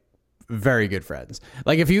like very good friends.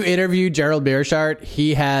 Like if you interview Gerald Meerschaert,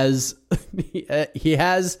 he has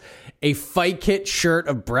a fight kit shirt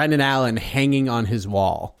of Brendan Allen hanging on his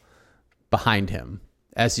wall behind him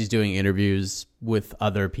as he's doing interviews with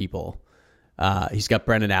other people. He's got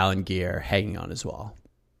Brendan Allen gear hanging on his wall.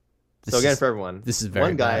 So again, for everyone, this is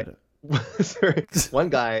very bad. One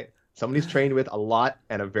guy, somebody's trained with a lot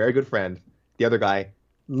and a very good friend. The other guy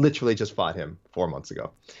literally just fought him 4 months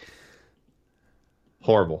ago.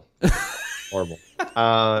 Horrible.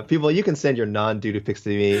 People, you can send your non-doo-doo picks to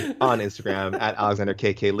me on Instagram at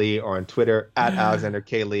AlexanderKK.Lee or on Twitter at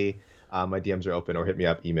AlexanderKLee. My DMs are open, or hit me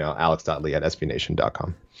up, email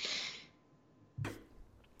alex.lee@sbnation.com.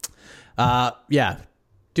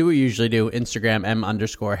 Do what you usually do. Instagram,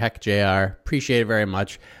 M_HeckJR. Appreciate it very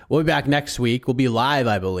much. We'll be back next week. We'll be live,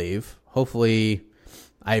 I believe. Hopefully,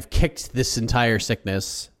 I've kicked this entire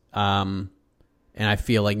sickness, and I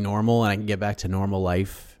feel like normal, and I can get back to normal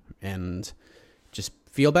life and just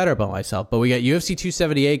feel better about myself. But we got UFC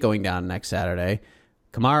 278 going down next Saturday.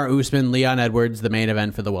 Kamaru Usman, Leon Edwards, the main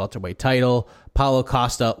event for the welterweight title. Paulo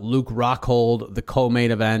Costa, Luke Rockhold, the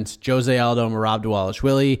co-main event. Jose Aldo, Merab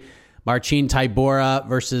Dvalishvili. Marcin Tybura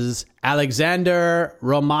versus Alexander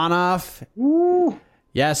Romanov. Woo.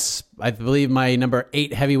 Yes, I believe my number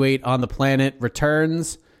 8 heavyweight on the planet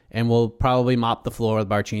returns, and we'll probably mop the floor with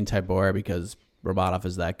Marcin Tybura because Romanov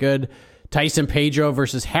is that good. Tyson Pedro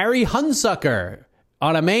versus Harry Hunsucker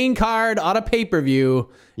on a main card on a pay-per-view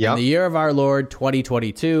in the year of our Lord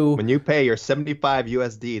 2022. When you pay your $75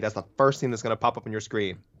 USD, that's the first thing that's going to pop up on your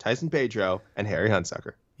screen. Tyson Pedro and Harry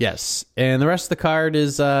Hunsucker. Yes, and the rest of the card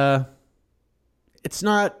is it's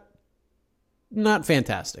not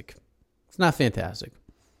fantastic. It's not fantastic.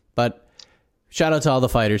 But shout out to all the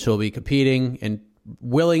fighters who will be competing and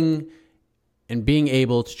willing and being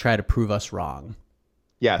able to try to prove us wrong.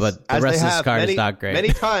 Yes, but the rest of this card is not great. Many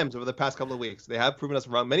times over the past couple of weeks, they have proven us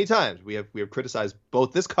wrong many times. We have criticized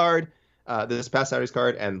both this card, this past Saturday's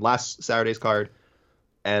card, and last Saturday's card,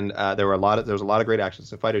 and there was a lot of great actions.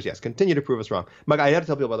 So fighters, yes, continue to prove us wrong. Mike, I had to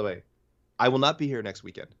tell people, by the way, I will not be here next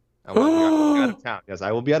weekend. I will be out of town. Yes,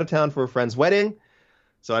 I will be out of town for a friend's wedding.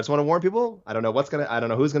 So I just want to warn people. I don't know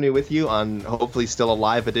who's gonna be with you on hopefully still a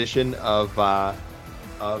live edition of on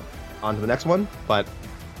to the next one, but.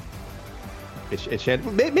 It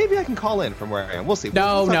shan't. Maybe I can call in from where I am. We'll see.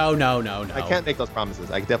 No. I can't make those promises.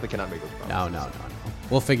 I definitely cannot make those promises. No.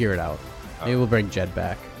 We'll figure it out. Maybe we'll bring Jed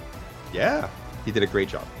back. Yeah, he did a great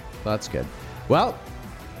job. That's good. Well,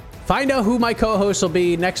 find out who my co-host will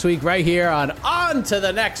be next week right here on to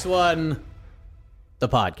the Next One, the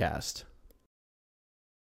podcast.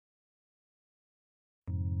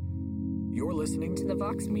 You're listening to the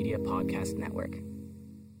Vox Media Podcast Network.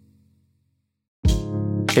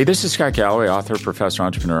 Hey, this is Scott Galloway, author, professor,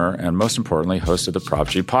 entrepreneur, and most importantly, host of the Prop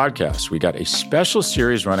G podcast. We got a special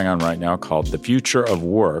series running on right now called The Future of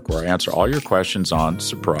Work, where I answer all your questions on,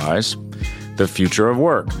 surprise, the future of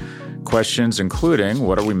work. Questions including,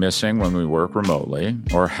 what are we missing when we work remotely?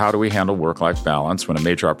 Or how do we handle work-life balance when a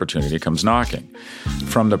major opportunity comes knocking?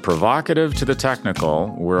 From the provocative to the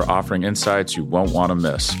technical, we're offering insights you won't want to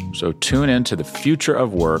miss. So tune in to The Future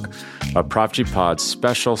of Work, a Prop G Pod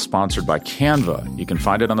special sponsored by Canva. You can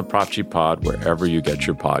find it on the Prop G Pod wherever you get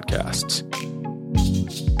your podcasts.